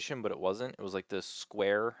like an addition, but it wasn't. It was like this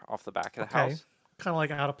square off the back of the Okay. house, Kind of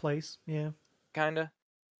like out of place. Yeah. kinda.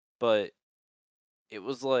 But it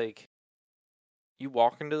was like you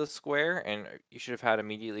walk into the square, and you should have had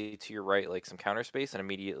immediately to your right like some counter space, and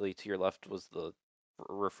immediately to your left was the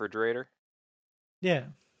refrigerator. Yeah.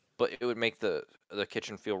 But it would make the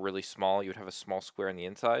kitchen feel really small. You would have a small square on the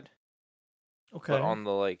inside, but Okay. on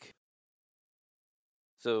the like,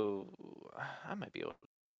 so I might be able.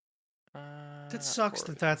 That Not sucks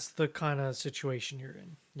that for that's the kind of situation you're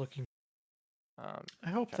in. Looking, I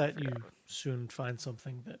hope trying to that figure you out. soon find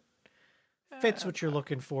something that fits what you're Uh,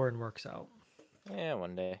 looking for and works out. yeah,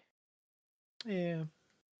 one day. Yeah.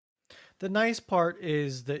 The nice part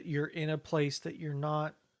is that you're in a place that you're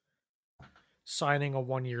not signing a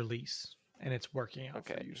 1 year lease and it's working out for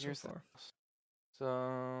Okay, you so here's the far. house.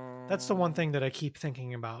 That's the one So thing that I keep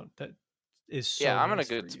thinking about that is so yeah, I'm in a nice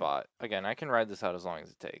for good you. spot. Again, I can ride this out as long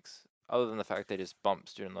as it takes. Other than the fact they just bumped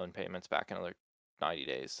student loan payments back another 90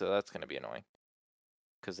 days, so that's going to be annoying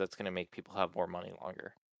because that's going to make people have more money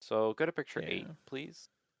longer. So go to picture Yeah. 8, please.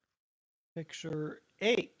 Picture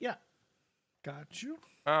 8. Yeah. Got you.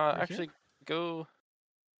 Right here. Actually, go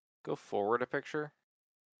forward a picture.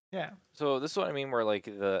 Yeah. So this is what I mean, where like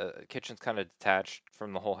the kitchen's kind of detached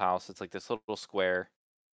from the whole house. It's like this little square.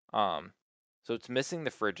 Um, so it's missing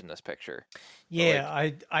the fridge in this picture. But Yeah, like,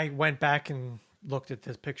 I went back and looked at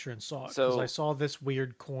this picture and saw it because I so saw this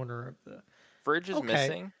weird corner of the. fridge is Okay,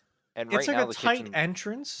 missing, and it's right like a now the tight kitchen,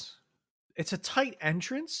 entrance. It's a tight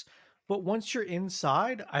entrance, but once you're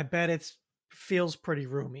inside, I bet it's feels pretty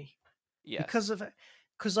roomy yes, because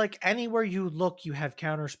like anywhere you look, you have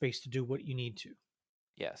counter space to do what you need to,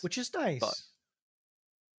 yes, which is but nice.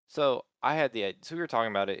 so I had so we were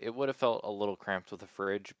talking about it. It would have felt a little cramped with a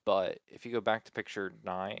fridge, but if you go back to picture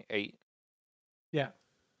 9, 8, Yeah,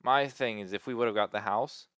 my thing is if we would have got the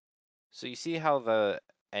house. So you see how the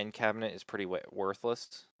end cabinet is pretty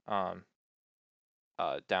worthless. Down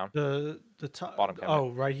the top. bottom cabinet.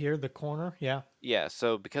 Oh, right here, the corner. Yeah, Yeah,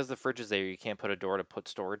 so because the fridge is there, you can't put a door to put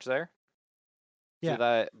storage there. So yeah.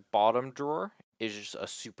 that bottom drawer is just a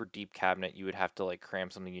super deep cabinet. You would have to like cram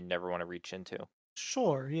something you never want to reach into.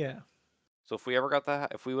 Sure. Yeah. So if we would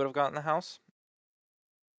have gotten the house,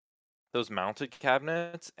 those mounted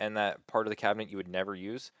cabinets and that part of the cabinet you would never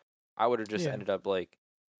use, I would have just Yeah. ended up like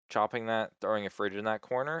chopping that, throwing a fridge in that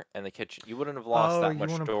corner, and the kitchen. You wouldn't have lost Oh, that you much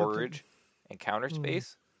want to put the. storage and counter Mm.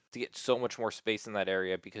 space to get so much more space in that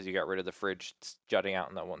area because you got rid of the fridge jutting out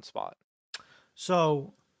in that one spot.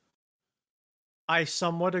 So I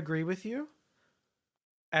somewhat agree with you.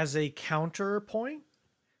 As a counterpoint,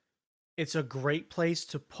 it's a great place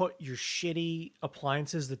to put your shitty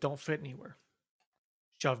appliances that don't fit anywhere.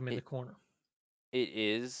 Shove them in the It corner. it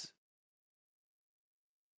is,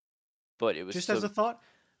 but it was Just as so. a thought,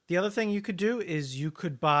 the other thing you could do is you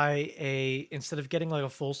could buy instead of getting like a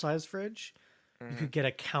full size fridge, you Mhm, could get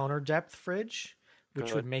a counter depth fridge, go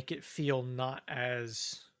which would ahead. make it feel not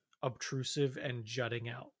as obtrusive and jutting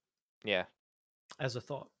out Yeah, as a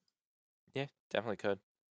thought. yeah, definitely could.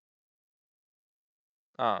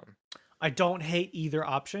 Um, I don't hate either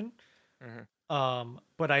option. mhm,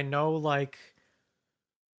 But I know like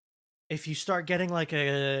if you start getting like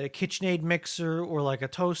a KitchenAid mixer or like a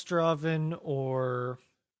toaster oven or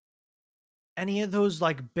any of those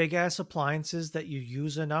like big ass appliances that you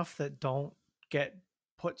use enough that don't get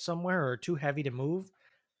put somewhere or too heavy to move,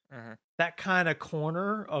 mhm, that kind of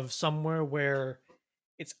corner of somewhere where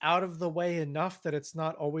it's out of the way enough that it's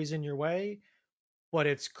not always in your way, but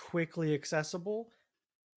it's quickly accessible,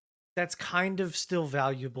 that's kind of still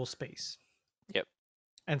valuable space yep,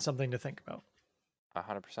 and something to think about.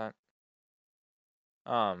 100%.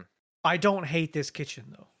 Um, I don't hate this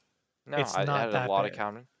kitchen though. no, It's I not had a that lot of bad.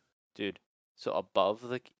 cabinet, dude. So above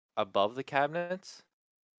the cabinets,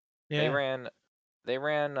 they Yeah. ran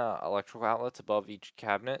electrical outlets above each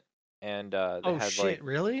cabinet, and Oh shit,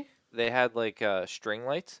 really? they had like string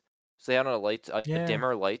lights. So they had a Yeah.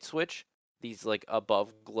 dimmer light switch. These like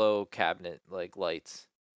above glow cabinet like lights.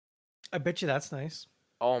 I bet you that's nice.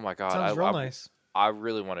 Oh my god, Sounds real nice. I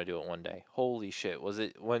really want to do it one day. Holy shit! Was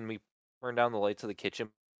it when we turned down the lights of the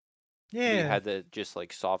kitchen? where you Yeah. had the just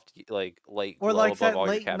like soft like light Or glow like above that all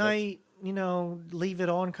your late cabinets. night, leave it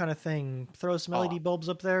on kind of thing. Throw some Oh LED bulbs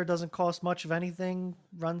up there. Doesn't cost much of anything.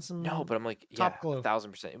 Run no, some but I'm like, yeah, top glow.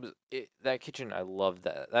 1,000%. That kitchen. I love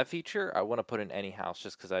that feature. I want to put in any house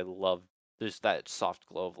just because I love just that soft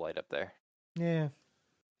glow of light up there. Yeah.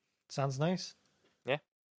 Sounds nice. Yeah.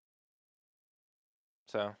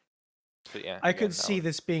 So, but yeah, I could again, that see one.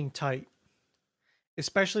 this being tight.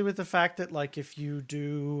 Especially with the fact that like if you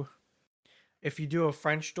do a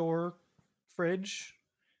French door fridge,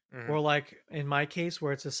 Hmm. or like in my case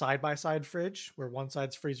where it's a side by side fridge where one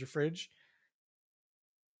side's freezer fridge,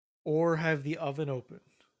 or have the oven open,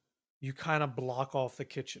 you kind of block off the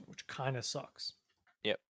kitchen, which kind of sucks.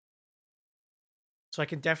 Yep. So I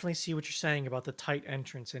can definitely see what you're saying about the tight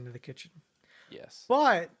entrance into the kitchen. Yes.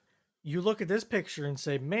 But you look at this picture and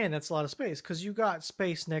say, man, that's a lot of space, because you got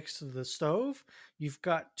space next to the stove. You've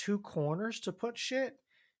got two corners to put shit.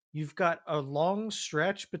 You've got a long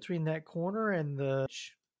stretch between that corner and the.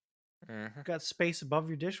 Hmm. Got space above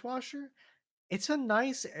your dishwasher. It's a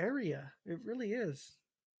nice area. It really is.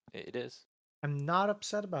 It is. I'm not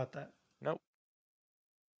upset about that. Nope.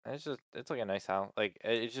 It's like a nice house. Like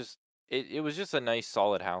it's just it was just a nice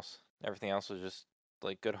solid house. Everything else was just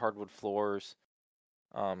like good hardwood floors,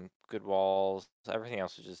 good walls. Everything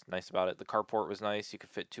else was just nice about it. The carport was nice. You could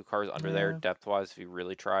fit two cars under there Yeah. depth wise if you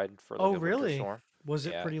really tried for like Oh, a winter really? storm. Was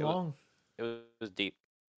it Yeah, pretty long? it was deep.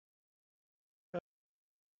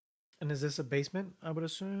 And is this a basement? I would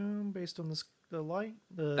assume, based on this, the light,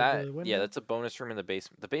 That the yeah, window. that's a bonus room in the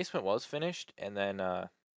basement. The basement was finished, and then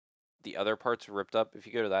the other parts were ripped up. If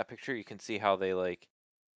you go to that picture, you can see how they like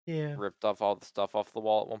Yeah. ripped off all the stuff off the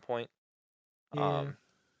wall at one point. Yeah.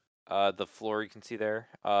 Um, the floor you can see there.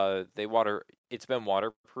 It's been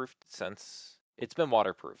waterproofed since it's been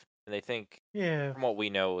waterproof, and they think Yeah. from what we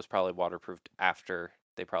know it was probably waterproofed after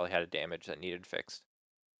they probably had a damage that needed fixed.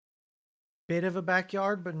 Bit of a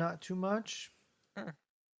backyard, but not too much. Hmm,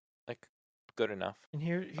 like good enough. And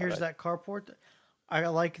here's But that carport. I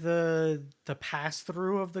like the pass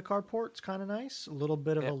through of the carport. It's kind of nice. A little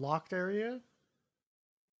bit of a yep. locked area,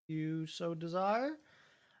 if you so desire.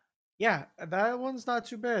 Yeah, that one's not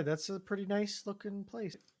too bad. That's a pretty nice looking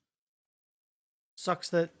place. Sucks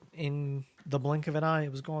that in the blink of an eye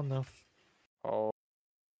it was gone though. Oh,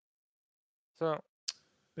 so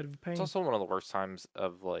Bit of a it's pain. also one of the worst times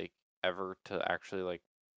of like ever to actually like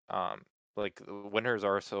winters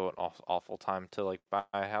are so an awful time to like buy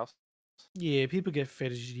a house. Yeah, people get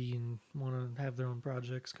fidgety and want to have their own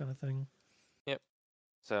projects, kind of thing. Yep.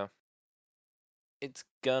 So it's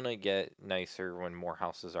gonna get nicer when more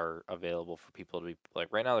houses are available for people to be like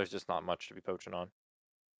right now there's just not much to be poaching on.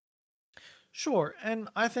 Sure, and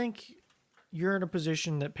I think you're in a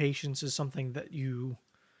position that patience is something that you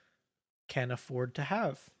can afford to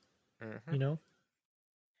have. Hmm. You know,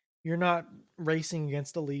 you're not racing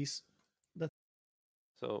against a lease. That's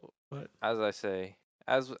So but as I say,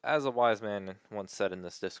 as a wise man once said in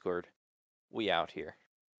this Discord, we out here.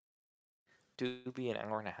 Do be an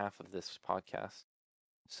hour and a half of this podcast.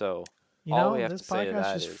 So all we have this to say to podcast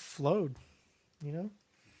that just is flowed. You know,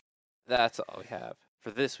 that's all we have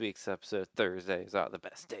for this week's episode. Thursdays are the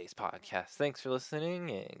best days podcast. Thanks for listening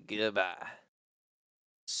and goodbye.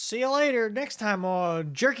 see you later next time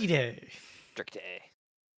on Jerky Day. Trick day.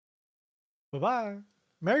 Bye bye.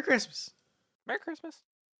 Merry Christmas. Merry Christmas.